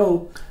in a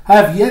row. I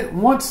have yet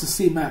once to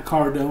see Matt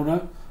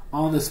Cardona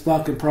on this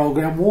fucking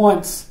program.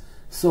 Once.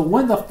 So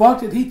when the fuck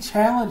did he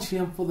challenge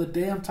him for the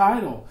damn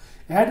title?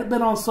 It hadn't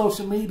been on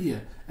social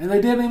media. And they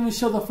didn't even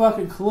show the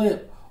fucking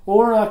clip.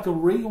 Or like a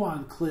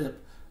rewind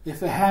clip.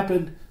 If it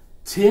happened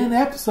 10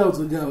 episodes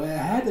ago, it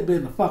had to have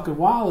been a fucking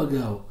while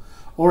ago.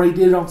 Or he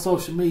did it on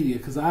social media,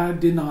 because I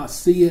did not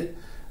see it.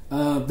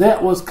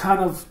 That was kind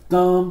of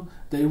dumb.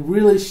 They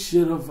really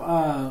should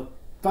have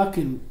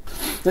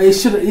they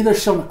should have either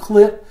shown a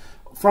clip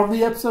from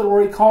the episode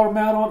where he called him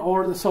out on,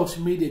 or the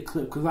social media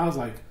clip, because I was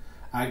like,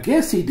 I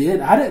guess he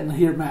did. I didn't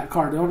hear Matt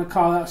Cardona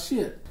call out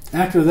shit.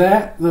 After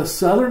that, the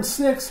Southern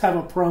Six have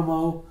a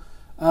promo,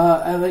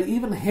 and they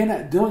even hint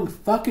at doing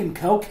fucking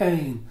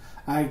cocaine.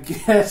 I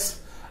guess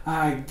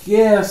Billy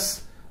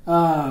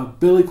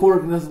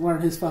Corgan doesn't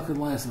learn his fucking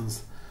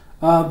lessons.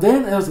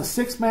 Then it was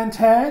a 6-man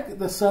tag.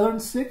 The Southern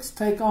Six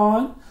take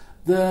on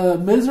the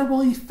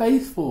Miserably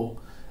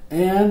Faithful,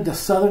 and the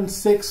Southern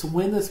Six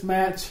win this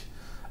match.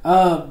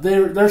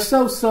 They're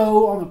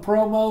so-so on the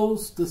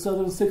promos. The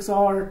Southern Six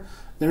are.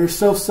 They're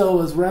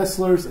so-so as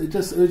wrestlers. It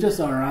was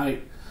just all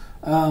right.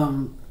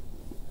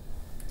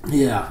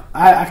 Yeah,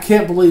 I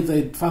can't believe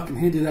they fucking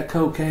hinted at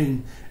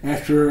cocaine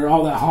after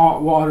all that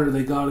hot water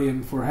they got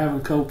in for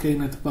having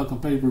cocaine at the fucking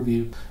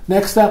pay-per-view.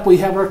 Next up, we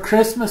have our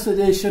Christmas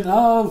edition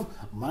of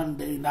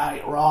Monday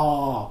Night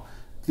Raw.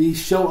 the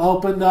show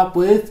opened up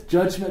with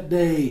Judgment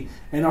Day,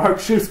 and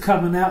R-Truth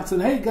coming out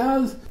saying, "Hey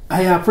guys,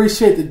 hey, I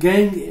appreciate the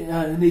gang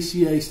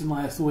initiation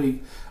last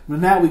week, but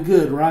now we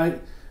good,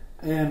 right?"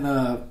 And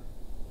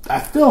I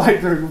feel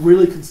like they're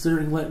really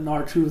considering letting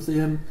R-Truth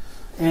in,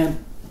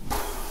 and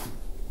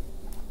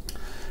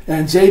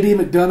J.D.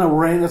 McDonough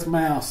ran his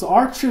mouth. So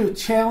R-Truth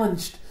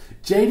challenged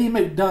J.D.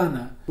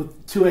 McDonough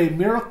to a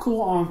Miracle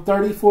on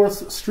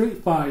 34th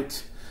Street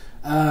fight,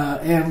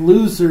 and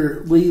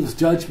loser leaves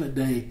Judgment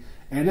Day.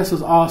 And this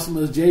was awesome.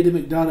 It was J.D.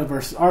 McDonough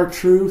versus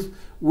R-Truth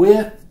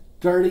with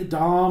Dirty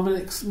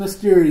Dominic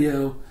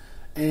Mysterio.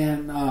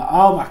 And,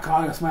 oh my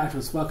God, this match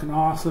was fucking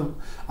awesome.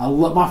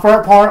 My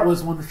favorite part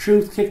was when the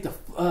Truth kicked the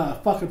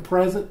fucking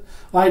present.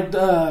 Like,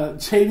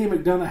 J.D.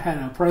 McDonough had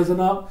a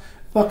present up.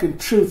 Fucking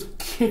Truth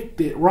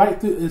kicked it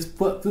right through his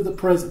foot, through the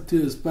present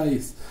to his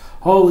face.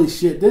 Holy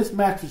shit, this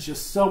match was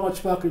just so much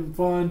fucking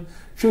fun.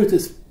 Truth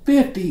is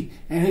 50,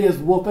 and he is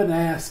whooping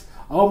ass.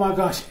 Oh my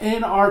gosh,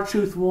 and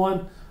R-Truth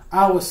won.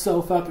 I was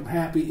so fucking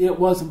happy. It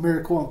was a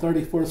Miracle on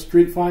 34th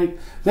Street fight.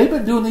 They've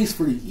been doing these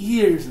for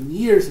years and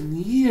years and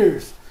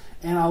years.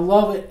 And I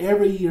love it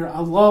every year.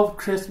 I love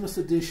Christmas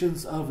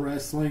editions of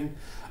wrestling.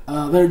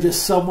 They're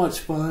just so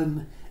much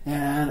fun.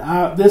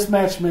 And this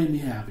match made me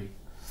happy.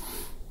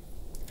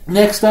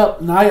 Next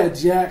up, Nia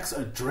Jax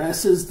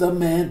addresses the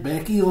man,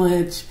 Becky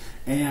Lynch.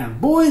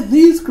 And boy,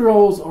 these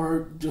girls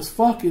are just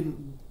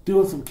fucking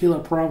doing some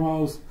killer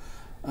promos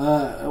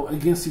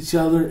against each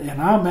other.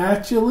 And I'm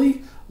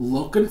actually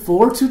looking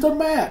forward to the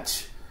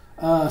match.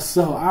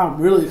 So I'm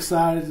really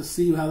excited to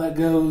see how that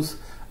goes.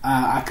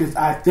 I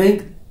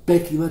think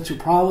Becky Lynch will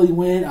probably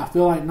win. I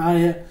feel like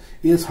Nia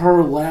is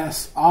her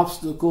last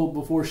obstacle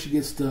before she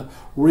gets to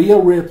Rhea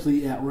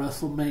Ripley at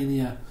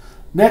WrestleMania.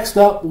 Next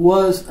up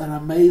was an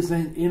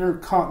amazing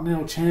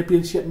Intercontinental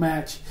Championship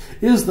match.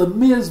 It is The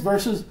Miz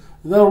versus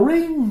the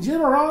Ring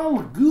General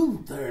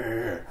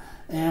Gunther.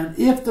 And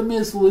if The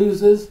Miz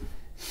loses,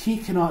 he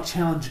cannot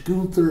challenge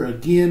Gunther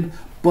again.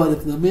 But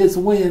if The Miz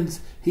wins,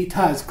 he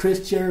ties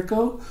Chris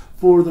Jericho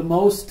for the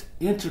most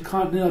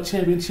Intercontinental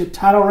Championship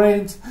title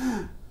reigns.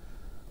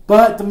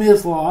 But The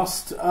Miz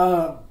lost.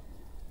 But,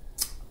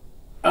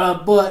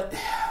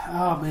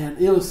 oh man,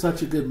 it was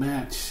such a good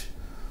match.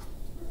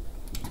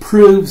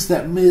 Proves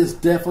that Miz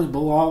definitely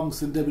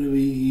belongs in WWE.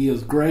 He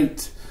is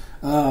great.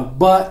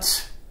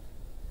 But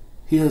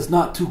he is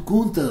not to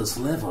Gunther's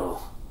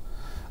level.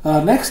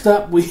 Next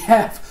up, we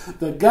have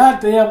the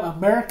goddamn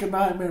American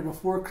Nightmare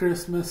Before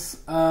Christmas.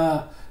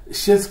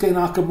 Shinsuke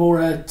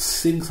Nakamura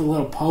sings a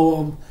little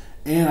poem,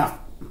 and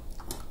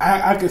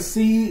I could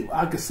see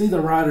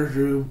the writers'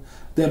 room,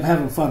 them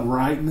having fun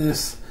writing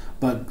this,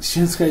 but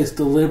Shinsuke's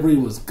delivery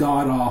was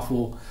god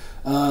awful.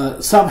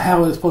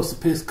 Somehow it was supposed to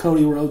piss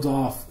Cody Rhodes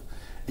off,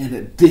 and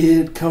it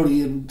did.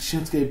 Cody and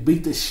Shinsuke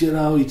beat the shit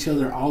out of each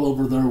other all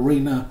over the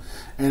arena,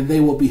 and they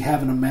will be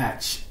having a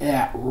match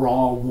at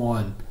Raw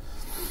 1.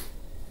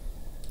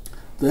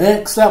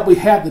 Next up, we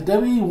have the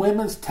WWE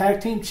Women's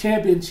Tag Team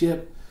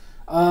Championship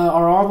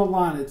are on the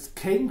line. It's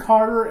Kayden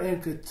Carter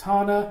and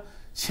Katana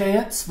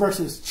Chance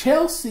versus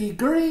Chelsea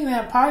Green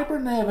and Piper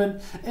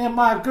Niven, and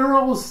my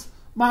girls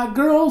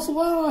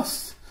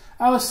lost.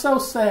 I was so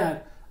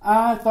sad.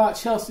 I thought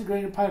Chelsea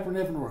Green and Piper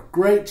Niven were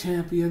great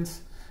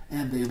champions,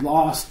 and they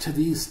lost to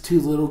these two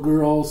little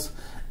girls.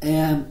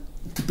 And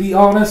to be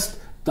honest,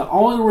 the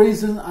only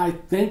reason I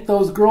think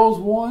those girls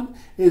won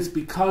is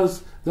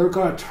because they're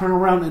going to turn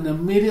around and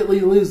immediately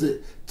lose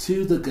it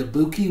to the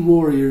Kabuki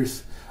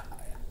Warriors.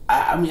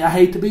 I mean, I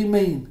hate to be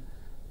mean,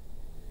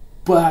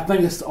 but I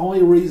think it's the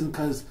only reason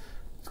because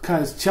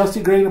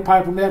Chelsea Green and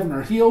Piper Niven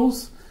are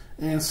heels,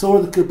 and so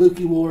are the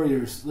Kabuki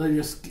Warriors.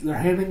 They're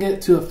handing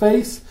it to a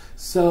face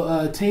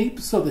team,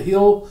 so the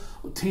heel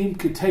team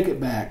could take it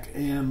back.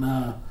 And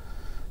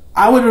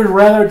I would have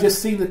rather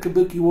just seen the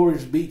Kabuki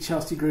Warriors beat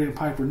Chelsea Green and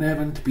Piper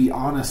Niven, to be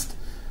honest.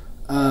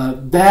 I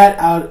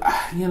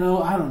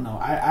don't know.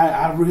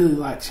 I really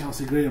like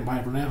Chelsea Green and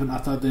Piper Niven. I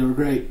thought they were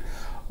great,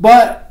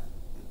 but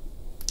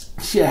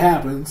shit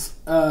happens.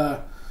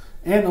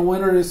 And the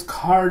winner is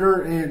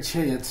Carter and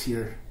Chance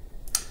here.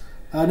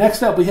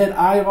 Next up, we had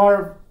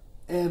Ivar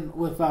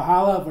with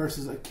Valhalla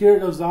versus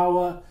Akira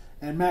Tozawa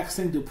and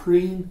Maxine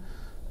Dupree.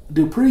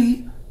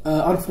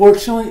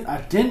 Unfortunately,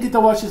 I didn't get to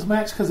watch this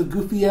match because of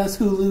goofy-ass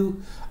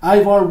Hulu.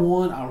 Ivar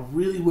won. I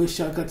really wish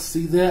I got to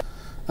see that.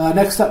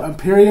 Next up,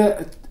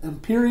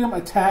 Imperium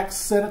attacks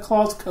Santa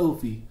Claus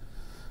Kofi.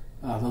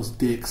 Those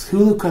dicks.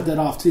 Hulu cut that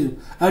off too.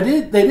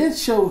 They did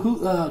show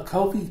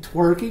Kofi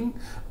twerking,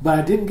 but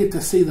I didn't get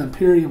to see the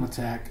Imperium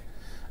attack.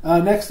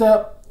 Next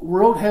up,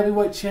 World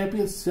Heavyweight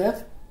Champion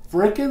Seth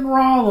frickin'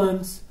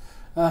 Rollins.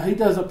 He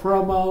does a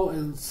promo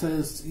and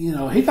says,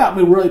 he got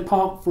me really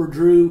pumped for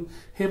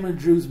him and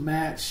Drew's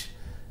match.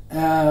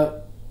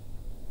 Oh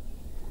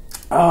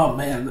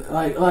man,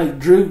 like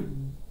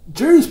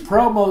Drew's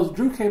promos.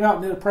 Drew came out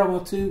and did a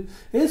promo too.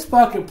 His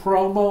fucking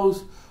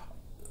promos,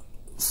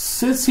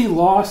 since he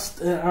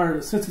lost,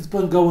 or since it's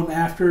been going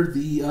after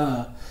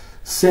the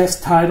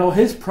Seth title,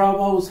 his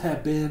promos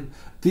have been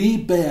the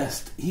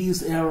best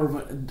he's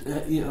ever,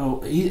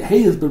 he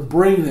has been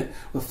bringing it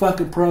with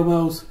fucking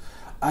promos.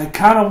 I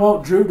kind of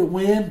want Drew to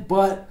win,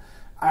 but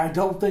I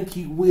don't think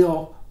he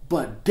will.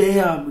 But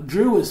damn,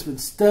 Drew has been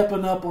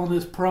stepping up on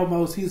his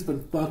promos. He's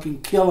been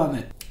fucking killing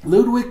it.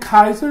 Ludwig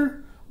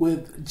Kaiser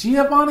with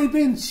Giovanni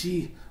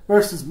Vinci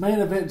versus main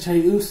event Jey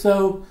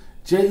Uso.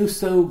 Jey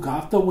Uso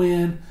got the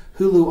win.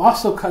 Hulu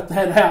also cut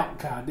that out.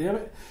 God damn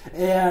it.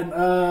 And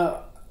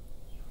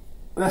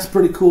that's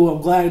pretty cool.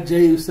 I'm glad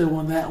Jey Uso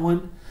won that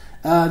one.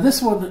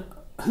 This one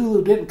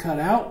Hulu didn't cut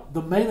out.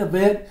 The main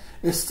event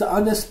is the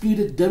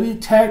undisputed W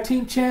Tag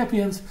Team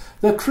Champions,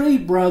 the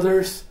Creed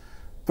Brothers,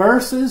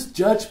 versus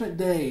Judgment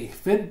Day,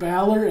 Finn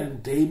Balor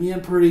and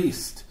Damian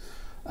Priest.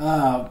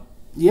 It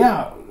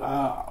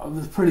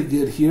was pretty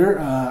good here.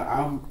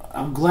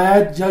 I'm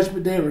glad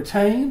Judgment Day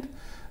retained.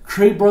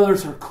 Creed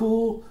Brothers are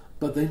cool,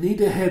 but they need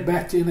to head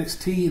back to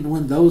NXT and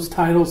win those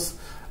titles.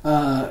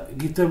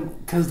 Get them,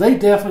 because they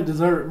definitely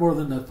deserve it more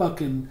than the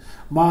fucking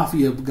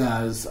Mafia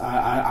guys.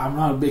 I'm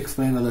not a big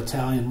fan of the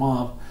Italian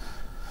mob.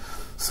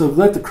 So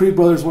let the Creed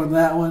Brothers win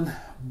that one.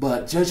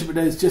 But Judgment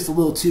Day is just a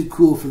little too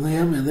cool for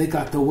them, and they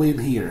got the win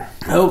here.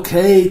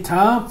 Okay,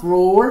 time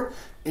for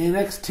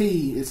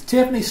NXT. It's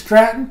Tiffany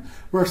Stratton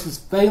versus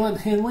Phelan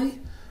Henley.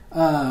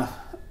 I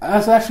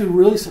was actually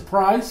really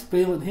surprised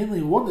Phelan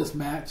Henley won this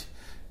match.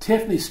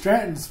 Tiffany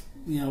Stratton's,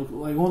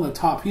 like one of the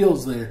top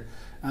heels there.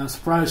 I'm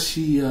surprised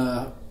she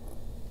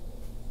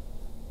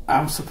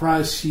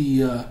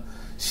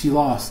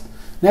lost.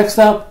 Next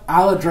up,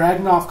 Isla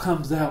Dragunov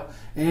comes out,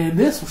 and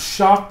this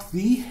shocked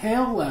the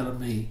hell out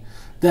of me.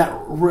 That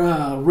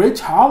Ridge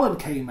Holland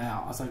came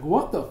out. I was like,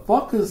 what the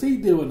fuck is he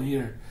doing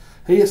here?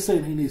 He is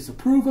saying he needs to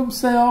prove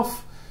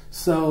himself.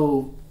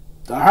 So,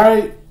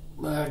 alright,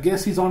 I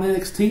guess he's on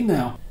NXT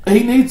now.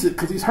 He needs it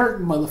because he's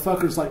hurting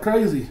motherfuckers like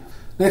crazy.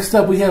 Next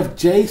up, we have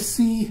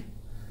JC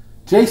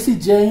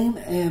Jane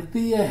and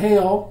Thea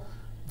Hale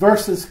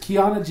versus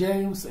Kiana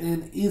James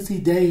and Izzy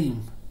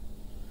Dame.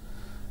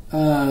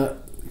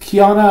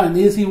 Kiana and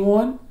Izzy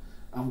won.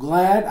 I'm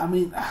glad. I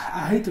mean,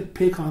 I hate to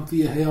pick on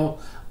Thea Hale,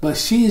 but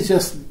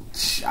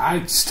I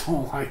just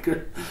don't like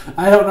her.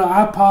 I don't know.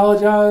 I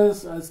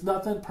apologize. It's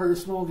nothing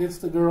personal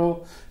against the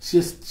girl.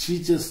 She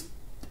just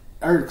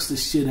irks the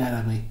shit out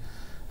of me.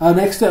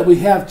 Next up, we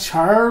have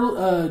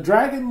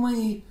Dragon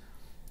Lee.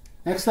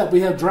 Next up,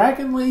 we have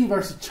Dragon Lee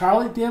versus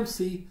Charlie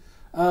Dempsey,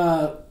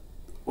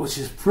 which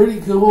is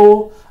pretty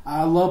cool.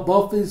 I love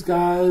both these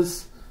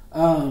guys.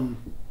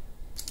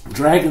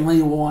 Dragon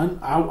Lee won.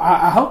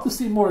 I hope to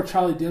see more of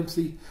Charlie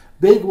Dempsey.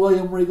 Big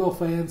William Regal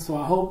fan, so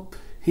I hope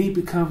he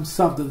becomes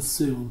something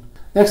soon.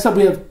 Next up,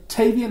 we have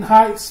Tavion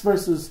Heights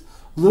versus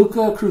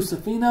Luca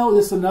Crucifino.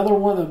 This is another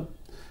one of the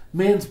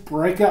men's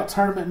breakout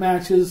tournament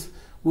matches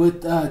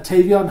with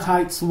Tavion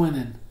Heights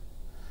winning.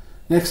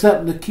 Next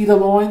up, Nikita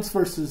Loins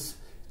versus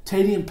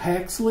Tatum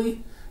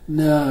Paxley.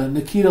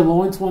 Nikita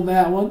Loins won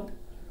that one.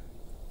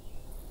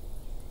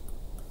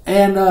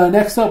 And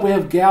next up, we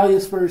have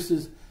Gallius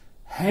versus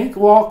Hank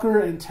Walker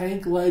and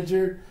Tank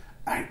Ledger.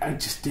 I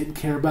just didn't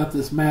care about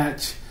this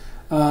match.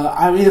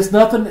 I mean, it's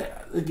nothing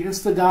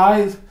against the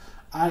guys.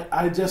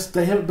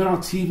 They haven't been on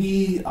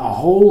TV a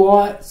whole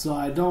lot, so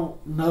I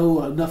don't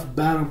know enough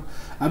about them.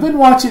 I've been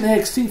watching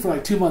NXT for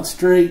like 2 months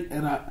straight,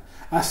 and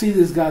I see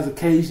these guys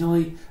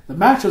occasionally. The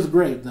match was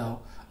great,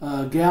 though.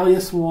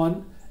 Gallius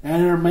won,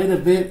 and our main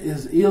event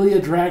is Ilya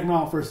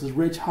Dragunov versus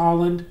Ridge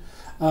Holland.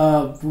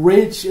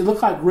 It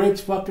looked like Ridge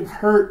fucking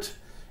hurt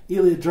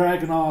Ilya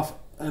Dragunov,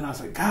 and I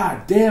was like,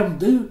 God damn,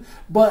 dude.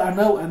 But I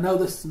know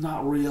this is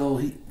not real,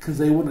 because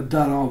they wouldn't have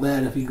done all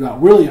that if he got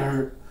really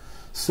hurt.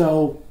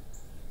 So,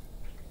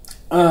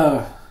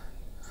 I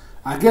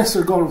guess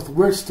they're going with a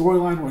weird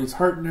storyline where he's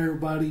hurting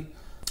everybody.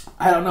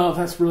 I don't know if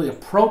that's really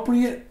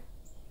appropriate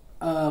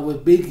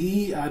with Big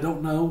E. I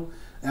don't know.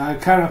 I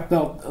kind of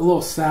felt a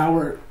little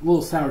sour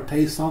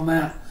taste on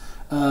that.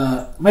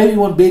 Maybe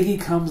when Big E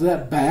comes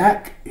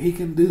back, he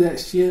can do that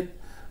shit.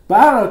 But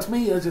I don't know. To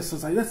me, it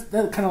was like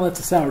that kind of lets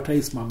a sour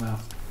taste in my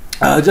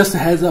mouth. Just a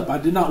heads up, I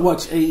did not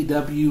watch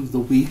AEW the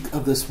week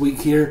of this week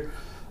here.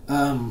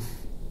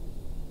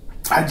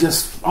 I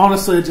just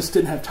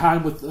didn't have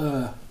time with.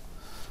 I've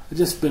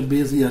just been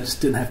busy. I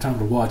just didn't have time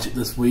to watch it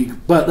this week.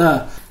 But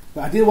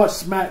I did watch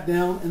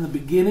SmackDown in the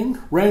beginning.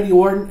 Randy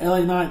Orton, LA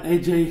Knight,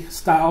 and AJ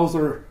Styles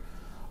are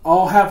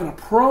all having a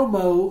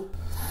promo.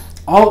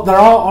 They're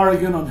all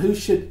arguing on who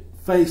should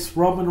face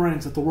Roman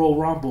Reigns at the Royal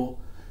Rumble.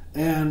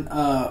 And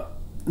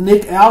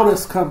Nick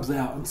Aldis comes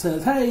out and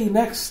says, hey,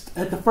 next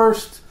at the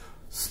first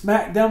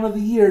SmackDown of the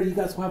year, you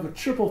guys will have a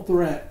triple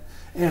threat.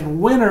 And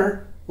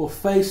winner will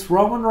face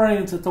Roman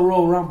Reigns at the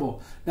Royal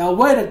Rumble. Now,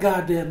 wait a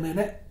goddamn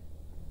minute.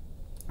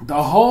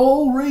 The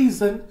whole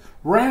reason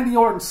Randy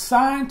Orton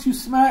signed to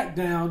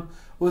SmackDown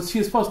was he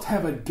was supposed to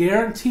have a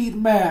guaranteed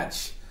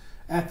match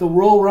at the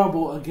Royal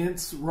Rumble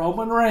against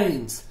Roman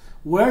Reigns.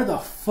 Where the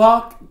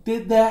fuck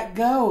did that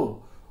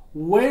go?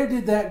 Where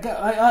did that go?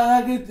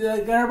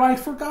 Everybody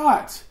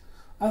forgot.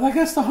 I think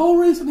that's the whole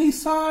reason he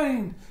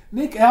signed.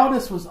 Nick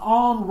Aldis was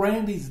on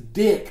Randy's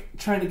dick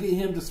trying to get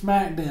him to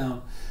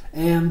SmackDown.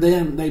 and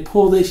then they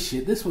pull this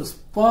shit. This was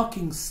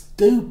fucking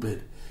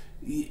stupid.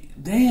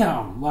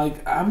 Damn,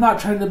 like, I'm not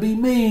trying to be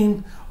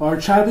mean or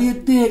try to be a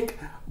dick,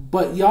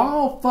 but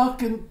y'all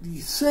fucking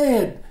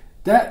said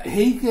that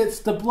he gets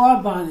the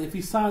bloodline if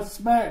he signs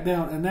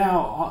SmackDown, and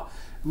now,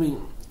 I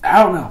mean,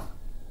 I don't know.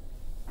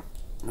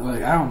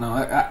 Like, I don't know.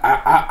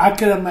 I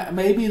could imagine,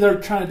 maybe they're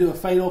trying to do a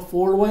fatal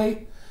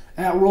 4-way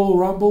at Royal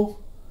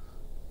Rumble.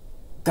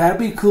 That'd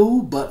be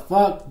cool, but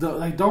fuck,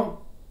 don't.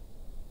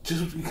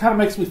 Just, it kind of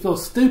makes me feel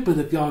stupid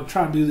if y'all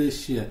try to do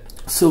this shit.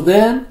 So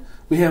then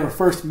we have our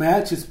first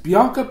match. It's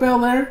Bianca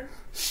Belair,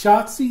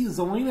 Shotzi,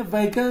 Zelina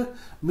Vega,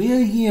 Mia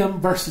Yim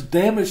versus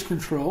Damage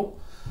Control.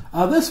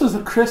 This was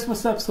a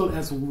Christmas episode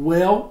as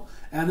well,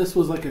 and this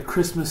was like a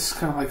Christmas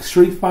kind of like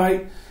street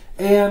fight.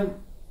 And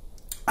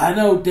I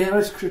know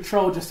Damage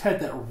Control just had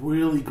that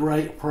really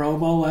great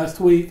promo last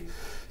week,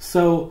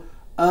 so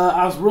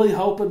I was really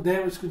hoping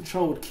Damage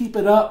Control would keep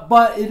it up,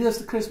 but it is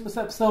the Christmas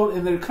episode,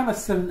 and they're kind of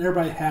sending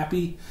everybody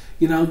happy.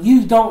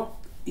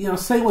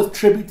 Same with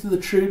Tribute to the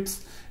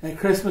Troops and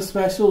Christmas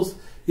specials,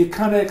 you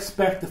kind of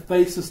expect the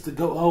faces to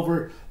go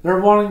over. They're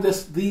wanting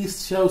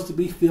these shows to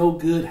be feel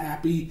good,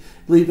 happy,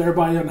 leave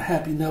everybody on a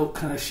happy note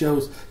kind of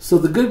shows. So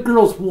the good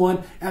girls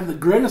won, and the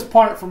greatest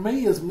part for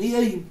me is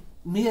Mia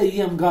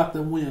Yim got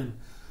the win.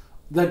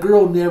 That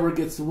girl never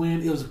gets the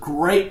win. It was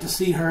great to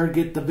see her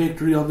get the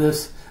victory on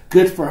this.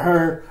 Good for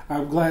her.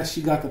 I'm glad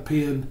she got the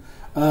pin.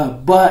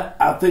 But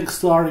I think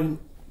starting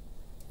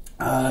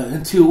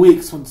in 2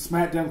 weeks when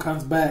SmackDown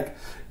comes back,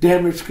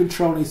 Damage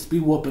Control needs to be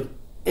whooping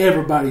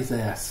everybody's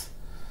ass.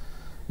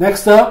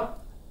 Next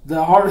up,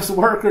 the hardest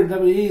worker in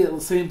WWE,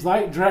 it seems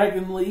like,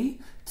 Dragon Lee,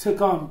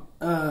 took on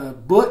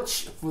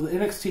Butch for the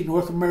NXT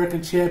North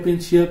American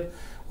Championship,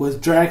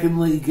 with Dragon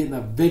Lee getting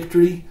a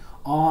victory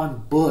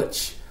on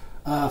Butch.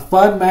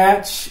 Fun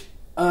match.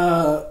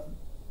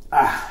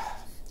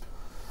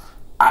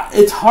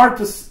 It's hard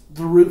to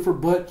root for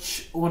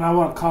Butch when I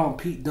want to call him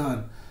Pete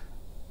Dunne.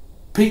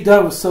 Pete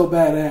Dunne was so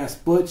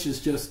badass. Butch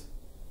is just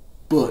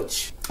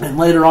Butch. And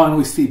later on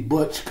we see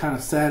Butch kind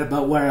of sad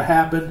about what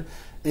happened.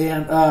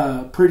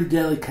 And Pretty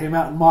Deadly came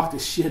out and mocked the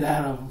shit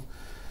out of him.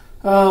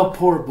 Oh,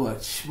 poor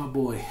Butch, my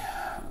boy.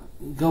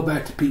 Go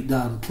back to Pete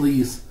Dunne,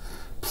 please.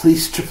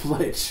 Please,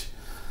 Triple H.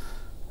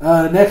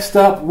 Next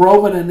up,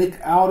 Roman and Nick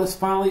Aldis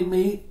finally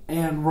meet.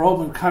 And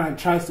Roman kind of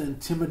tries to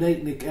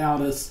intimidate Nick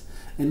Aldis.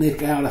 And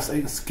Nick Aldis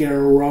ain't scared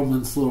of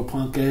Roman's little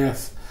punk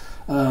ass.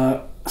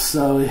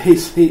 So he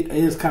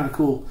is kind of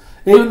cool.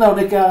 Even though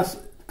Nick Aldis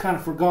kind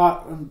of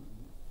forgot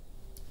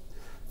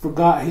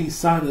he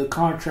signed a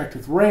contract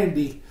with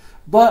Randy.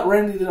 But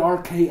Randy did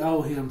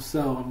RKO him,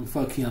 so I mean,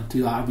 fuck him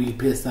too. I'll be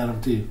pissed at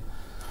him too.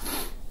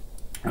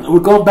 We're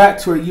going back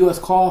to our U.S.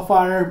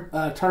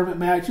 qualifier tournament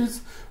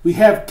matches. We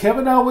have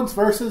Kevin Owens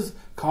versus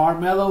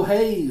Carmelo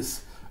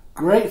Hayes.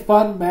 Great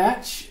fun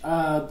match.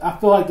 I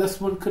feel like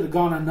this one could have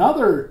gone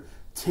another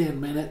 10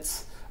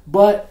 minutes,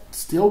 but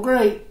still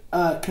great.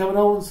 Kevin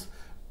Owens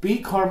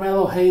beat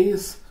Carmelo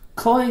Hayes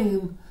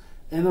clean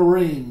in the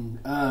ring.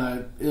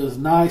 It was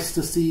nice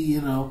to see,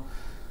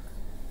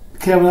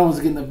 Kevin Owens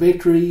getting a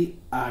victory.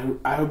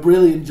 I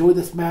really enjoyed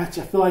this match.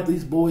 I feel like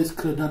these boys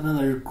could have done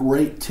another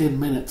great 10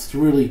 minutes to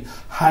really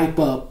hype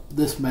up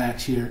this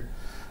match here.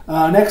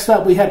 Next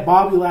up, we had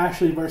Bobby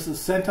Lashley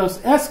versus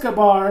Santos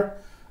Escobar.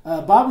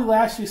 Bobby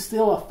Lashley's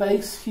still a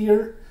face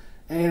here,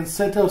 and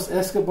Santos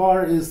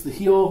Escobar is the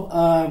heel.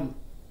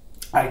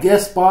 I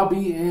guess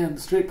Bobby and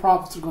the Street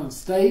Profits are going to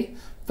stay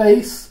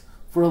face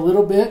for a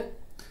little bit.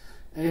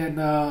 And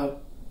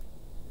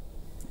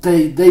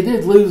they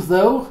did lose,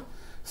 though.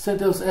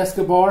 Santos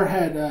Escobar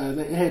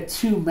had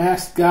two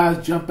masked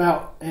guys jump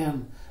out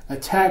and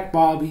attack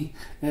Bobby,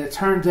 and it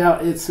turns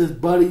out it's his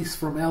buddies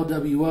from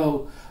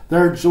LWO.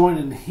 They're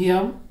joining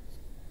him.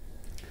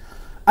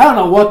 I don't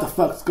know what the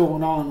fuck's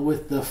going on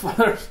with the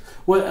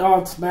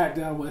on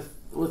SmackDown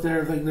with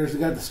everything. They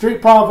got the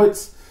Street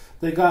Profits,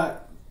 they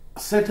got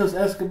Santos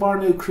Escobar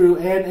New Crew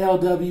and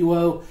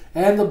LWO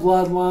and the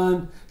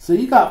Bloodline. So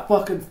you got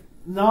fucking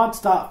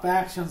non-stop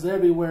factions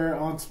everywhere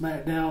on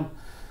SmackDown.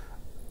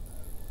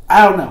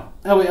 I don't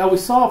know. We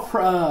saw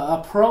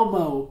a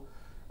promo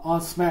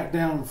on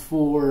SmackDown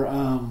for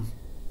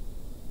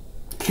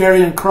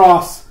Karrion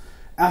Kross.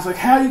 I was like,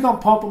 how are you going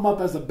to pump him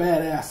up as a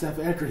badass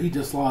after he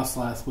just lost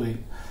last week?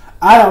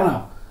 I don't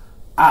know.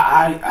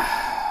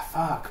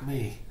 Fuck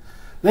me.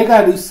 They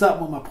got to do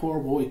something with my poor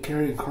boy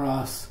Karrion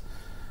Kross.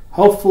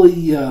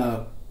 Hopefully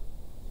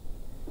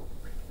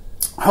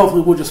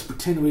we'll just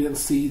pretend we didn't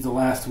see the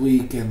last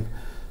week and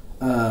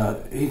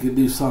he could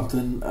do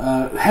something.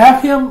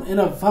 Have him in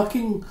a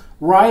fucking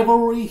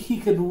rivalry he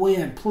can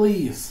win,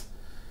 please.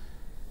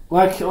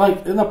 Like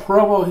in the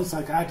promo, he's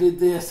like, I did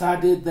this, I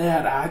did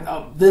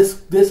that.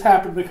 This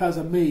happened because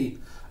of me.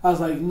 I was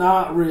like,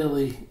 not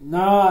really.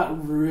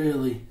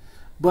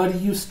 Buddy,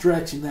 you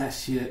stretching that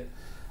shit.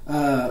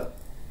 I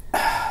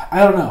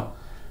don't know.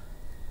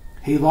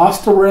 He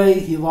lost to Ray,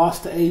 he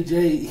lost to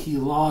AJ, he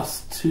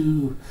lost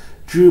to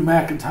Drew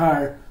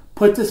McIntyre.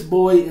 Put this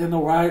boy in a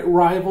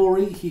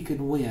rivalry he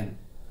can win.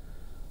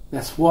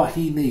 That's what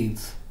he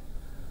needs.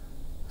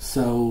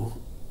 So,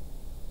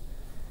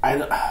 I'm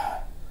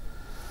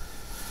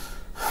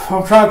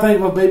trying to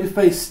think of a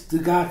babyface the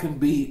guy can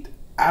beat.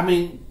 I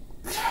mean,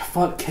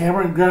 fuck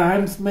Cameron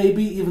Grimes,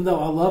 maybe, even though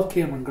I love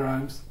Cameron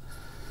Grimes.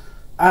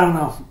 I don't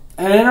know.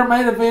 An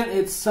intermain event,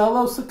 it's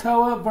Solo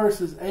Sikoa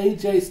versus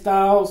AJ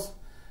Styles.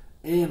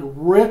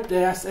 And ripped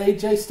ass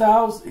AJ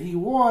Styles, he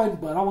won,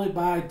 but only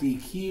by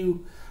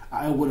DQ.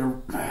 I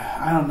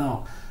don't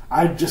know.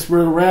 I just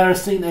would have rather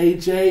seen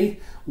AJ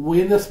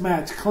win this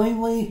match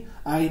cleanly.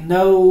 I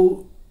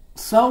know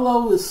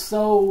Solo is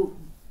still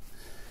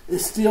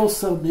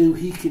so new.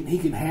 He can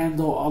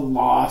handle a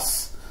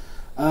loss.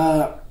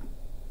 I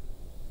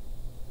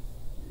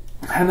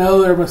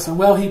know everybody's saying,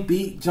 well, he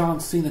beat John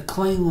Cena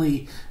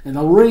cleanly in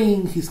the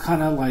ring. He's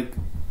kind of like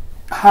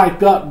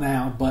hyped up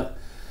now, but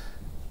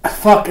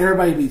fuck,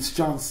 everybody beats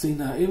John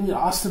Cena. Even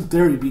Austin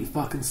Theory beat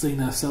fucking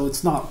Cena, so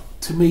it's not,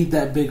 to me,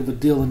 that big of a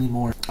deal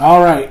anymore.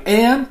 Alright,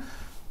 and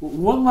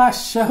one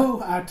last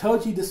show. I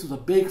told you this was a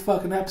big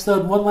fucking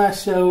episode. One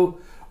last show.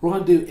 We're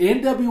going to do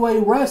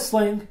NWA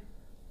Wrestling.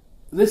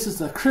 This is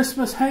the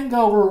Christmas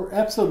Hangover,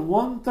 episode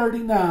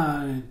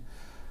 139.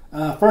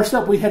 First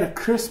up, we had a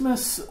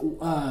Christmas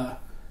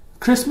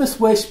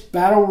Wish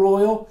Battle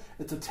Royal.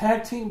 It's a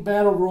tag team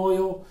battle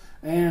royal.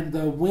 And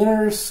the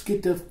winners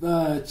get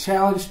to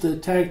challenge the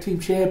tag team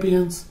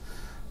champions.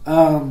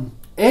 And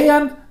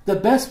the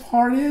best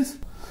part is,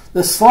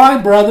 the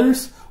Slime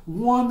Brothers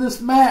won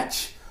this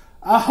match.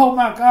 Oh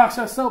my gosh,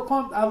 I'm so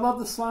pumped. I love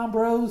the Slime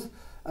Bros.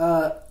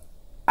 They're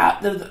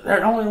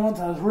the only ones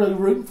I was really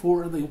rooting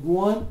for, and they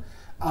won.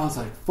 I was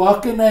like,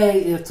 fucking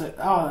A.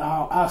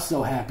 I was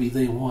so happy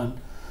they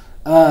won.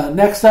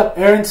 Next up,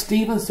 Aaron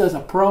Stevens does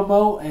a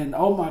promo, and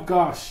oh my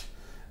gosh,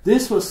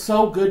 this was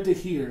so good to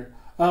hear.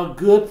 A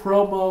good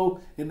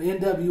promo in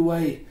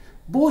NWA.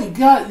 Boy,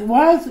 God,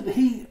 why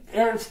isn't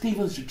Aaron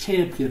Stevens, your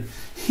champion?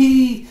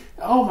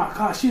 Oh my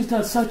gosh, he's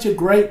done such a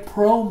great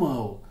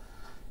promo.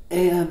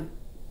 And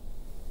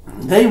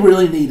they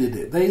really needed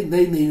it. They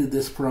needed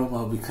this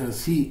promo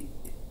because he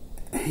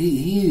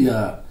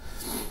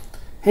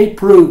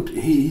proved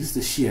he's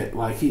the shit.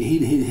 Like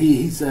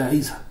he's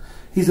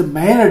a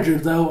manager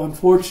though,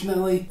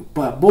 unfortunately.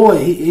 But boy,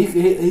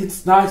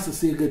 it's nice to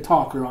see a good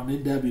talker on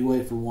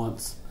NWA for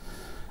once.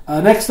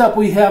 Next up,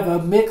 we have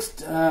a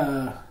mixed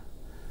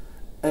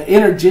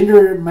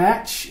intergender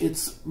match.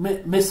 It's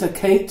Missa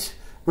Kate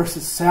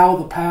versus Sal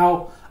the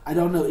Pal. I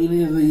don't know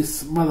any of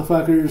these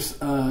motherfuckers.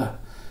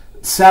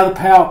 Sal the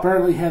Pal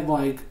apparently had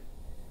like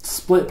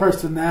split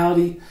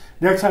personality.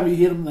 And every time you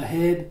hit him in the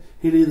head,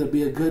 he'd either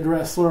be a good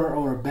wrestler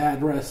or a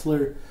bad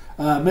wrestler.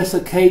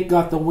 Missa Kate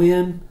got the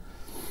win.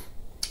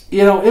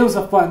 You know, it was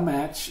a fun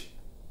match.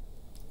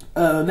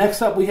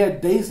 Next up, we had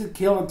Daisy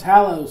Kill and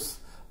Talos.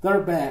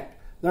 They're back.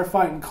 They're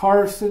fighting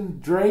Carson,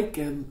 Drake,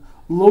 and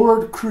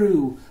Lord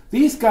Crew.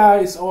 These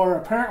guys are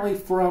apparently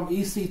from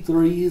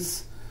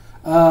EC3's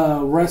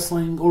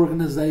wrestling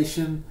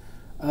organization.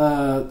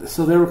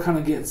 So they were kind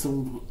of getting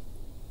some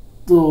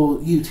little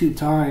YouTube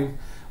time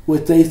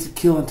with Daisy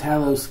Kill and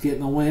Talos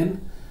getting a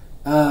win.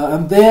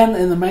 And then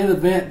in the main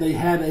event, they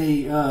had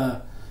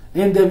a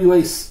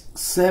NWA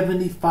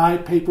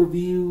 75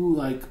 pay-per-view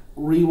like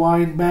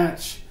rewind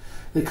match.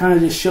 They kind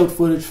of just showed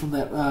footage from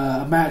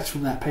that match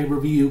from that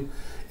pay-per-view.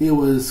 It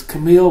was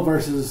Camille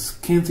versus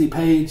Kenzie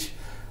Page.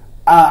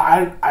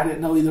 I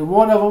didn't know either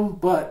one of them,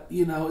 but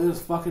you know it was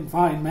a fucking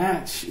fine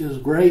match. It was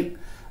great.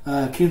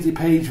 Kenzie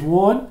Page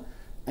won,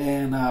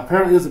 and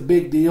apparently it was a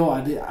big deal.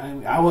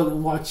 I wasn't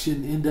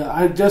watching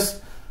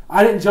NWA.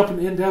 I didn't jump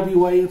into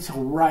NWA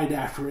until right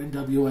after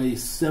NWA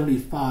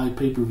 75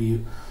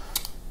 pay-per-view.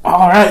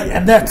 All right,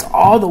 and that's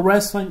all the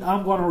wrestling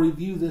I'm going to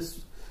review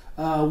this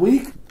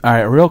week. All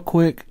right, real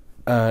quick.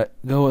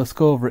 Let's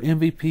go over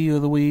MVP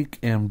of the week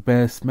and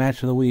best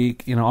match of the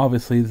week. You know,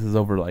 obviously this is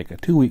over like a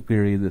 2-week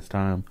period this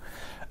time.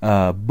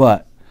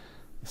 But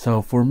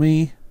so for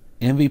me,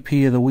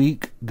 MVP of the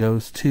week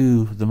goes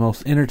to the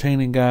most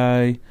entertaining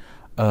guy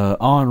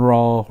on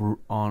Raw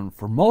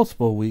for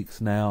multiple weeks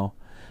now,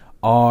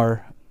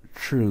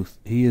 R-Truth.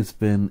 He has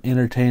been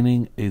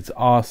entertaining. It's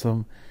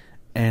awesome.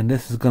 And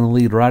this is going to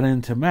lead right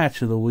into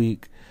match of the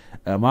week.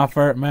 My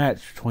favorite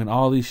match between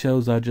all these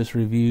shows I just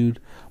reviewed,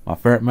 my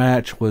favorite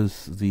match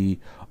was the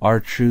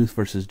R-Truth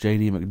versus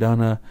JD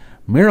McDonough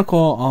Miracle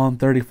on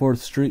 34th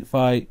Street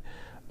fight.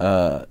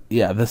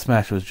 This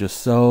match was just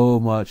so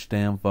much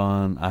damn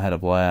fun. I had a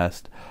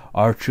blast.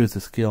 R-Truth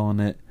is killing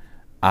it.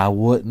 I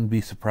wouldn't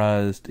be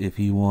surprised if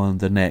he won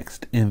the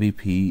next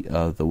MVP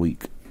of the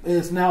week. It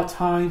is now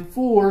time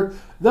for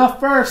the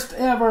first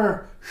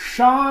ever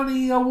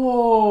Seany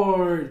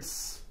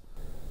Awards.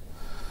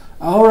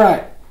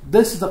 Alright.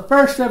 This is the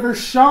first ever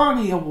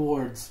Seany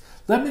Awards.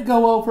 Let me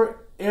go over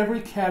every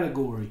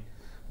category.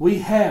 We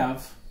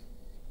have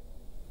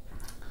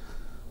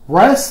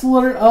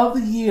Wrestler of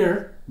the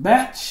Year,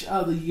 Match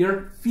of the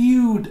Year,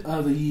 Feud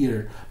of the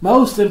Year,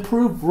 Most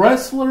Improved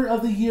Wrestler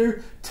of the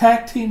Year,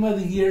 Tag Team of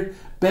the Year,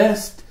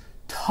 Best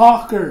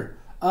Talker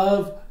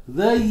of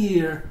the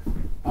Year.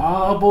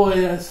 Oh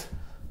boy,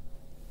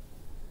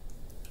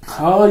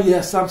 Oh,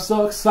 yes, I'm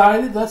so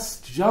excited. Let's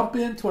jump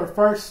into our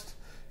first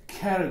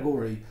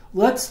category.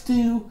 Let's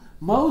do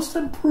Most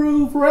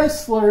Improved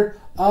Wrestler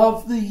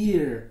of the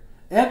Year.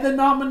 And the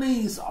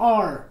nominees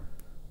are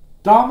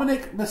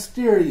Dominic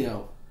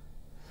Mysterio,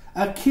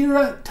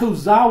 Akira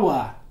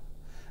Tozawa,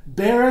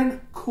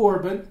 Baron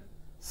Corbin,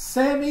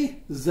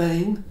 Sami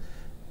Zayn,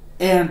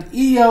 and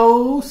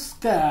Io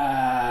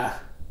Sky.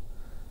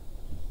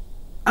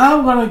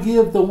 I'm going to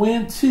give the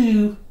win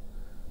to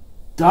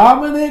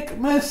Dominic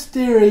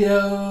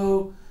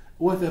Mysterio,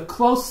 with a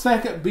close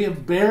second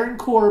being Baron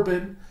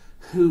Corbin,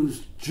 who's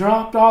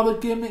dropped all the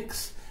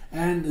gimmicks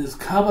and has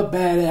come a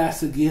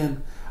badass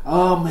again.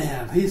 Oh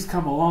man, he's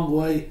come a long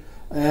way.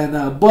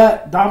 And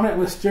but Dominic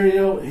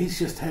Mysterio, he's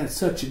just had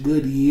such a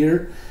good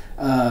year.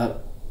 Coming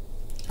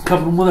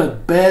from one of the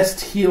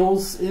best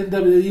heels in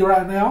WWE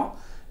right now,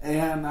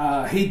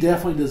 and he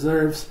definitely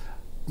deserves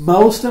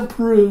Most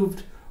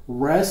Improved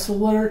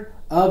Wrestler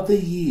of the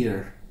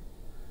Year.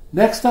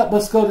 Next up,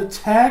 let's go to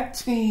Tag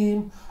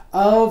Team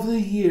of the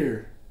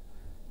Year.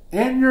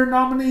 And your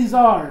nominees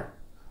are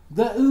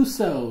The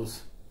Usos,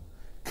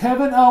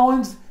 Kevin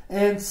Owens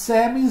and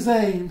Sami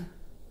Zayn,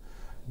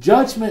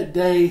 Judgment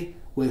Day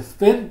with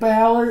Finn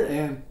Balor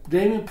and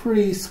Damian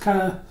Priest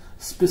kind of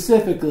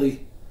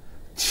specifically,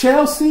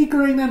 Chelsea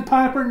Green and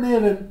Piper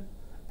Niven,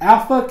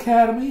 Alpha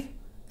Academy,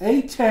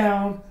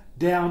 A-Town,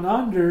 Down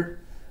Under,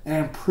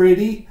 and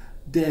Pretty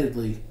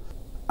Deadly.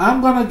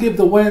 I'm going to give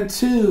the win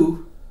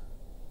to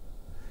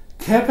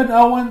Kevin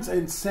Owens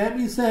and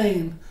Sami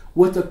Zayn,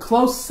 with a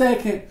close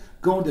second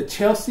going to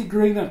Chelsea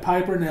Green and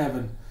Piper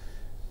Niven.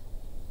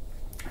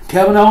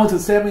 Kevin Owens and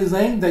Sami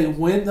Zayn, they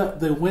win at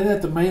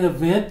the main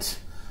event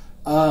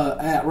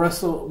at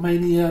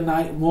WrestleMania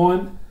Night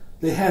 1.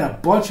 They had a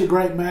bunch of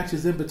great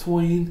matches in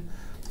between.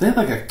 They had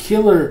like a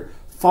killer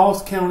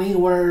Falls Count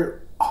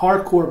Anywhere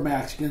hardcore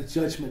match against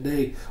Judgment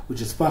Day,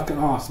 which is fucking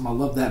awesome. I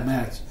love that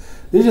match.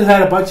 They just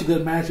had a bunch of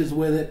good matches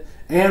with it,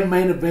 and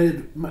main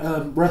evented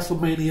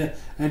WrestleMania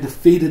and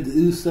defeated the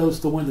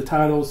Usos to win the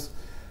titles.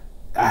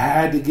 I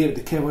had to give it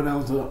to Kevin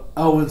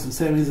Owens and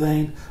Sami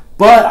Zayn,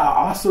 but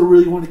I also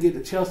really want to get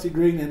to Chelsea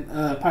Green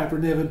and Piper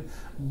Niven,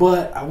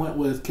 but I went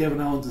with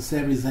Kevin Owens and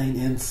Sami Zayn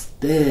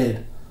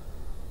instead.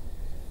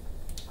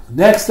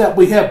 Next up,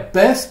 we have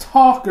Best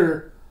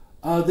Talker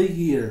of the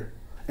Year.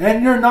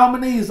 And your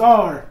nominees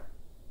are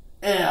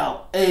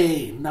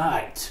L.A.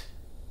 Knight,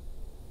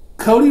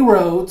 Cody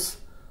Rhodes,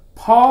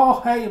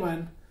 Paul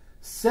Heyman,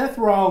 Seth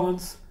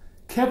Rollins,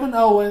 Kevin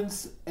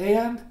Owens,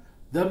 and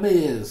The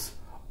Miz.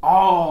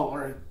 All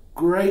are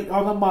great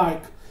on the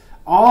mic.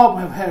 All of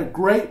them have had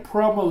great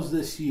promos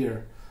this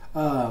year.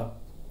 The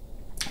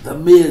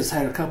Miz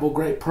had a couple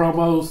great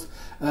promos,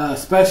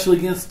 especially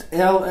against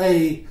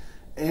L.A.,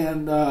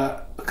 and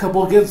a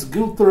couple against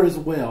Gunther as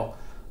well.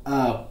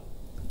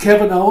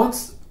 Kevin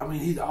Owens, I mean,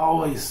 he's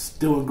always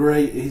doing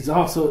great. He's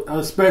also,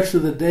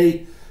 especially the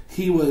day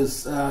he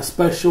was a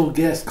special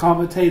guest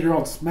commentator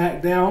on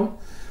SmackDown,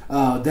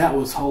 that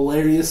was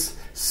hilarious.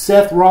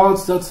 Seth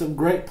Rollins done some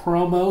great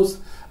promos.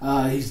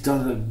 He's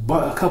done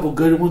a couple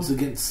good ones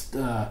against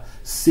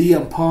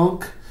CM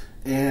Punk,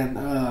 and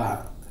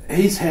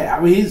he's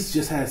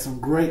just had some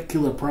great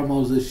killer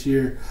promos this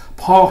year.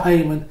 Paul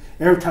Heyman,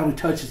 every time he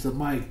touches the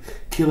mic,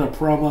 killer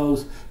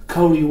promos.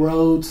 Cody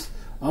Rhodes,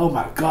 oh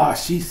my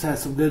gosh, he's had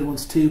some good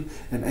ones too.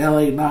 And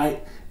LA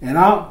Knight, and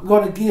I'm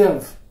going to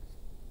give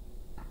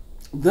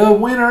the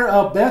winner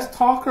of Best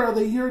Talker of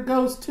the Year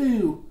goes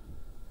to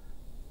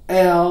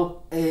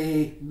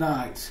LA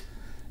Knight.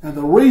 And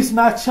the reason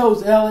I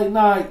chose LA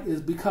Knight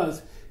is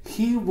because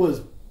he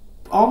was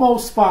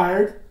almost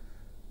fired,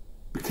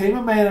 became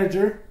a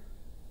manager,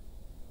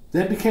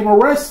 then became a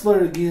wrestler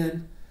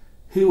again.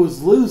 He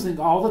was losing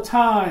all the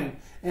time,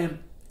 and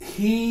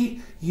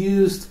he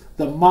used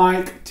the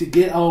mic to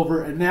get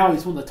over, and now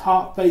he's one of the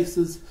top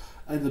faces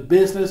in the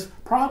business,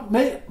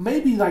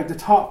 maybe like the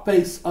top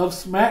face of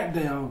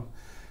SmackDown.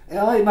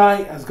 LA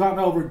Knight has gotten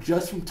over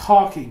just from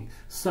talking,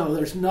 so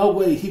there's no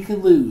way he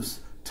can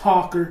lose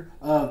Talker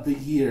of the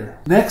Year.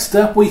 Next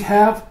up, we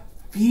have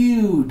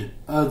Feud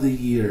of the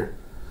Year.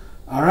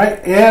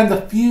 Alright, and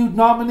the Feud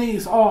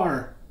nominees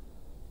are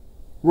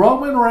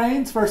Roman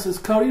Reigns versus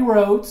Cody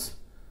Rhodes,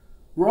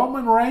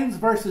 Roman Reigns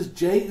versus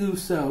Jey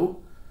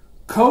Uso,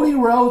 Cody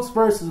Rhodes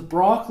versus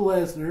Brock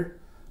Lesnar,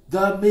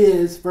 The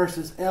Miz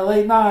versus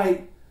LA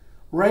Knight,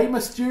 Rey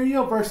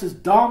Mysterio versus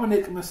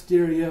Dominic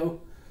Mysterio,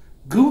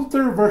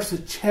 Gunther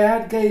versus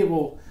Chad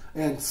Gable,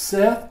 and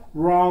Seth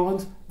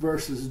Rollins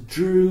versus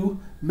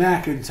Drew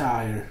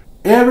McIntyre.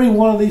 Every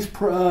one of these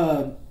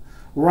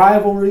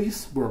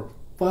rivalries were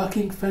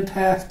fucking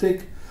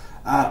fantastic.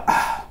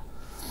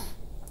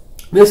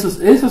 This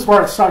is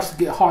where it starts to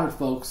get hard,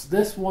 folks.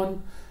 This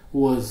one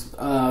was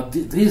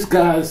these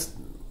guys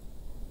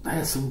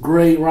had some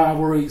great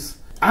rivalries.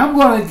 I'm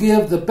going to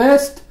give the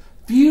best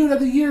feud of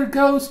the year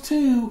goes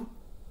to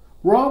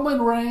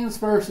Roman Reigns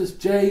versus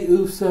Jey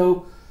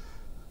Uso.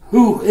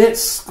 Who it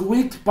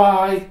squeaked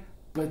by,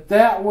 but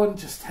that one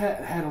just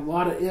had a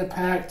lot of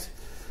impact.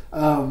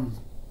 I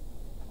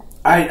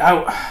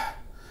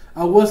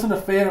I wasn't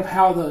a fan of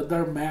how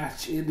their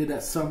match ended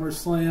at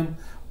SummerSlam,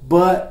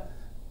 but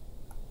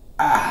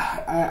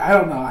I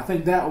don't know. I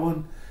think that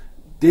one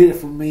did it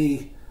for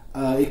me.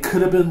 It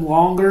could have been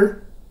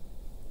longer,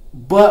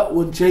 but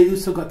when Jey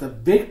Uso got the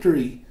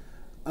victory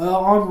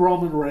on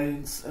Roman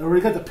Reigns, or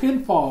he got the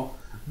pinfall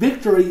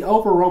victory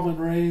over Roman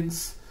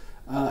Reigns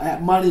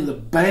at Money in the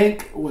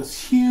Bank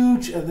was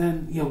huge, and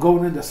then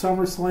going into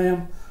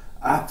SummerSlam,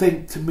 I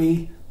think to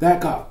me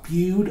that got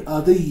Feud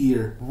of the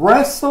Year,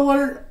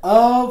 Wrestler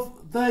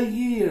of the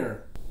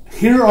Year.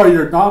 Here are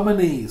your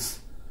nominees: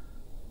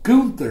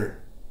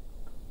 Gunther,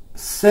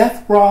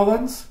 Seth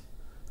Rollins,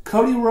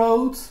 Cody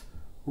Rhodes,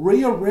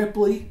 Rhea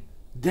Ripley,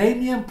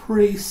 Damian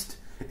Priest,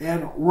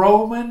 and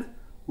Roman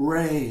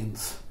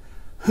Reigns.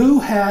 Who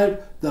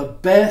had the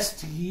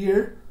best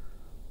year?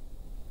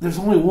 There's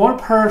only one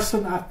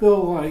person I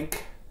feel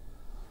like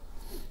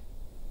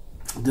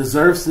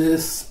deserves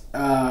this.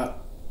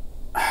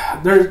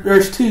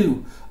 There's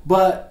two,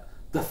 but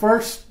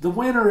the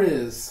winner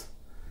is,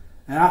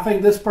 and I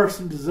think this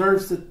person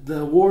deserves the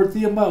award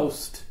the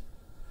most,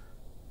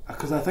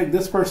 because I think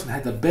this person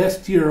had the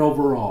best year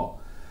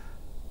overall.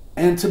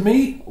 And to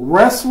me,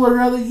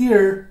 Wrestler of the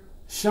Year,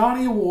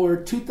 Seany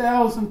Award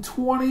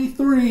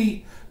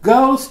 2023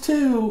 goes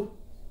to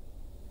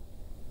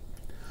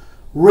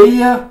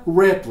Rhea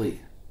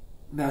Ripley.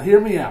 Now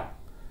hear me out.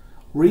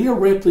 Rhea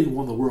Ripley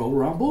won the Royal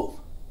Rumble.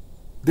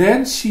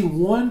 Then she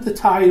won the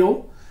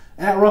title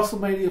at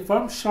WrestleMania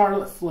from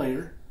Charlotte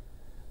Flair,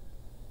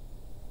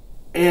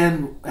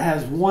 and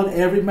has won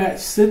every match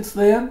since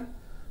then.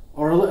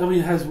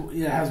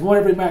 Has won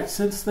every match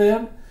since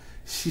then.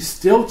 She's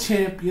still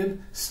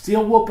champion,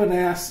 still whooping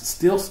ass,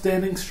 still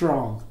standing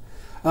strong.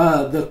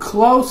 The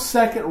close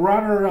second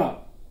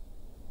runner-up,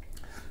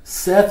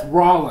 Seth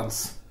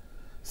Rollins.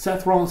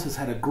 Seth Rollins has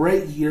had a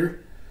great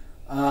year.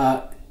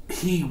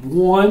 He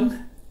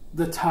won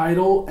the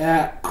title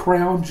at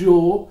Crown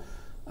Jewel,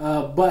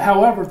 but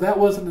however, that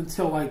wasn't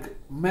until like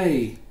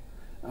May.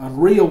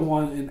 Rhea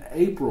won in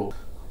April,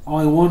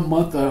 only 1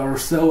 month or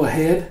so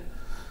ahead.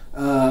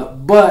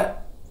 But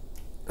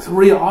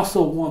Rhea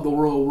also won the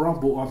Royal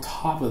Rumble on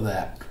top of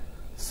that.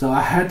 So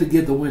I had to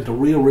give the win to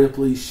Rhea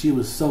Ripley. She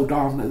was so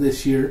dominant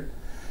this year.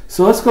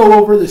 So let's go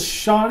over the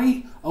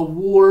Seany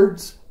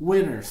Awards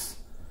winners.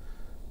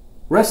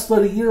 Wrestler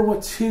of the Year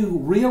went to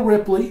Rhea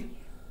Ripley.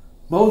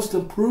 Most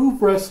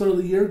Improved Wrestler of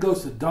the Year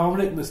goes to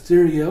Dominic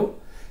Mysterio.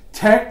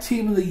 Tag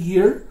Team of the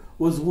Year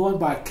was won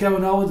by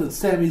Kevin Owens and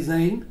Sami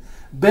Zayn.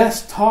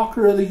 Best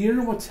Talker of the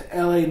Year went to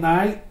LA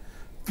Knight.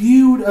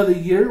 Feud of the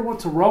Year went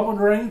to Roman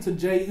Reigns and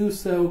Jey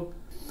Uso.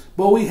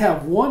 But we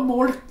have one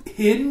more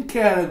hidden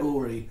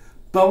category.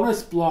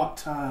 Bonus block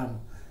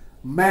time.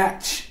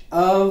 Match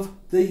of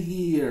the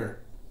Year.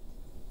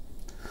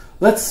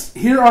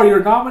 Here are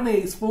your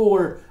nominees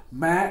for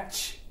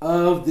Match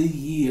of the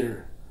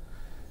Year.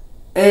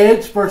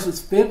 Edge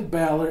versus Finn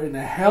Balor in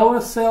a Hell in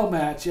a Cell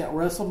match at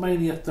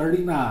WrestleMania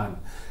 39.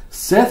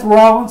 Seth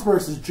Rollins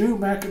versus Drew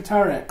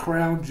McIntyre at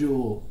Crown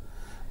Jewel.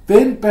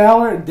 Finn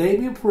Balor and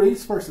Damian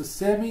Priest versus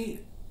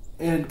Sami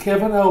and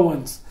Kevin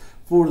Owens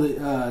for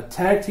the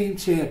Tag Team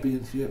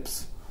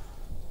Championships.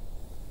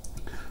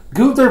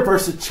 Gunther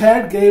versus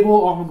Chad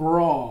Gable on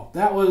Raw.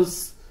 That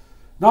was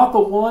not the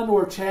one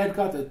where Chad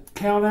got the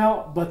count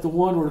out, but the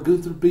one where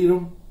Gunther beat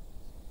him.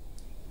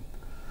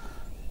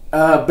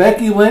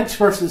 Becky Lynch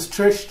versus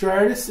Trish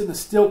Stratus in a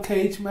steel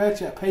cage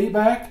match at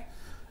Payback.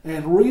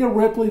 And Rhea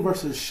Ripley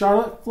versus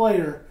Charlotte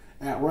Flair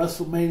at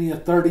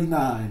WrestleMania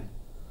 39.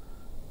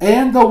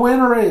 And the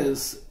winner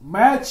is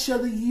Match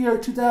of the Year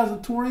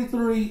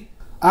 2023.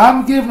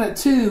 I'm giving it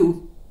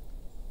to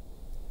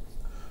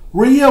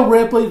Rhea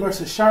Ripley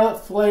versus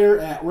Charlotte Flair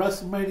at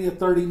WrestleMania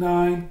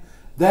 39.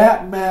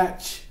 That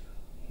match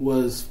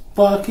was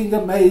fucking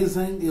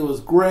amazing. It was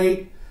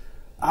great.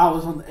 I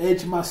was on the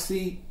edge of my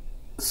seat.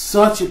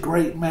 Such a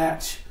great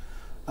match.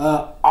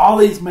 All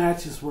these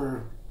matches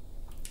were,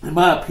 in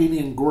my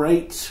opinion,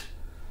 great.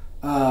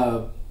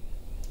 Hard.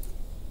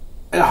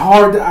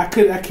 I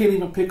can't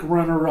even pick a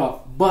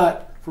runner-up.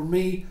 But for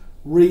me,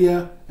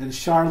 Rhea and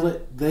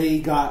Charlotte, they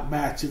got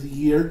Match of the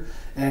Year.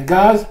 And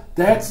guys,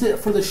 that's it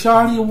for the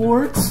Seany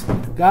Awards.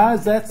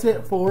 Guys, that's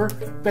it for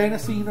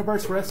Fantasy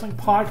Universe Wrestling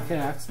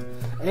Podcast.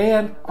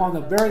 And on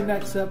the very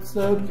next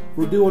episode,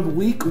 we're doing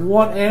week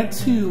 1 and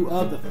 2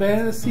 of the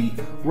Fantasy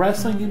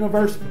Wrestling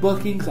Universe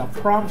bookings. I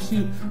promise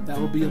you that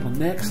will be on the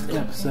next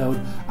episode.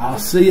 I'll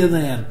see you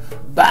then.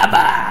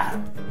 Bye-bye.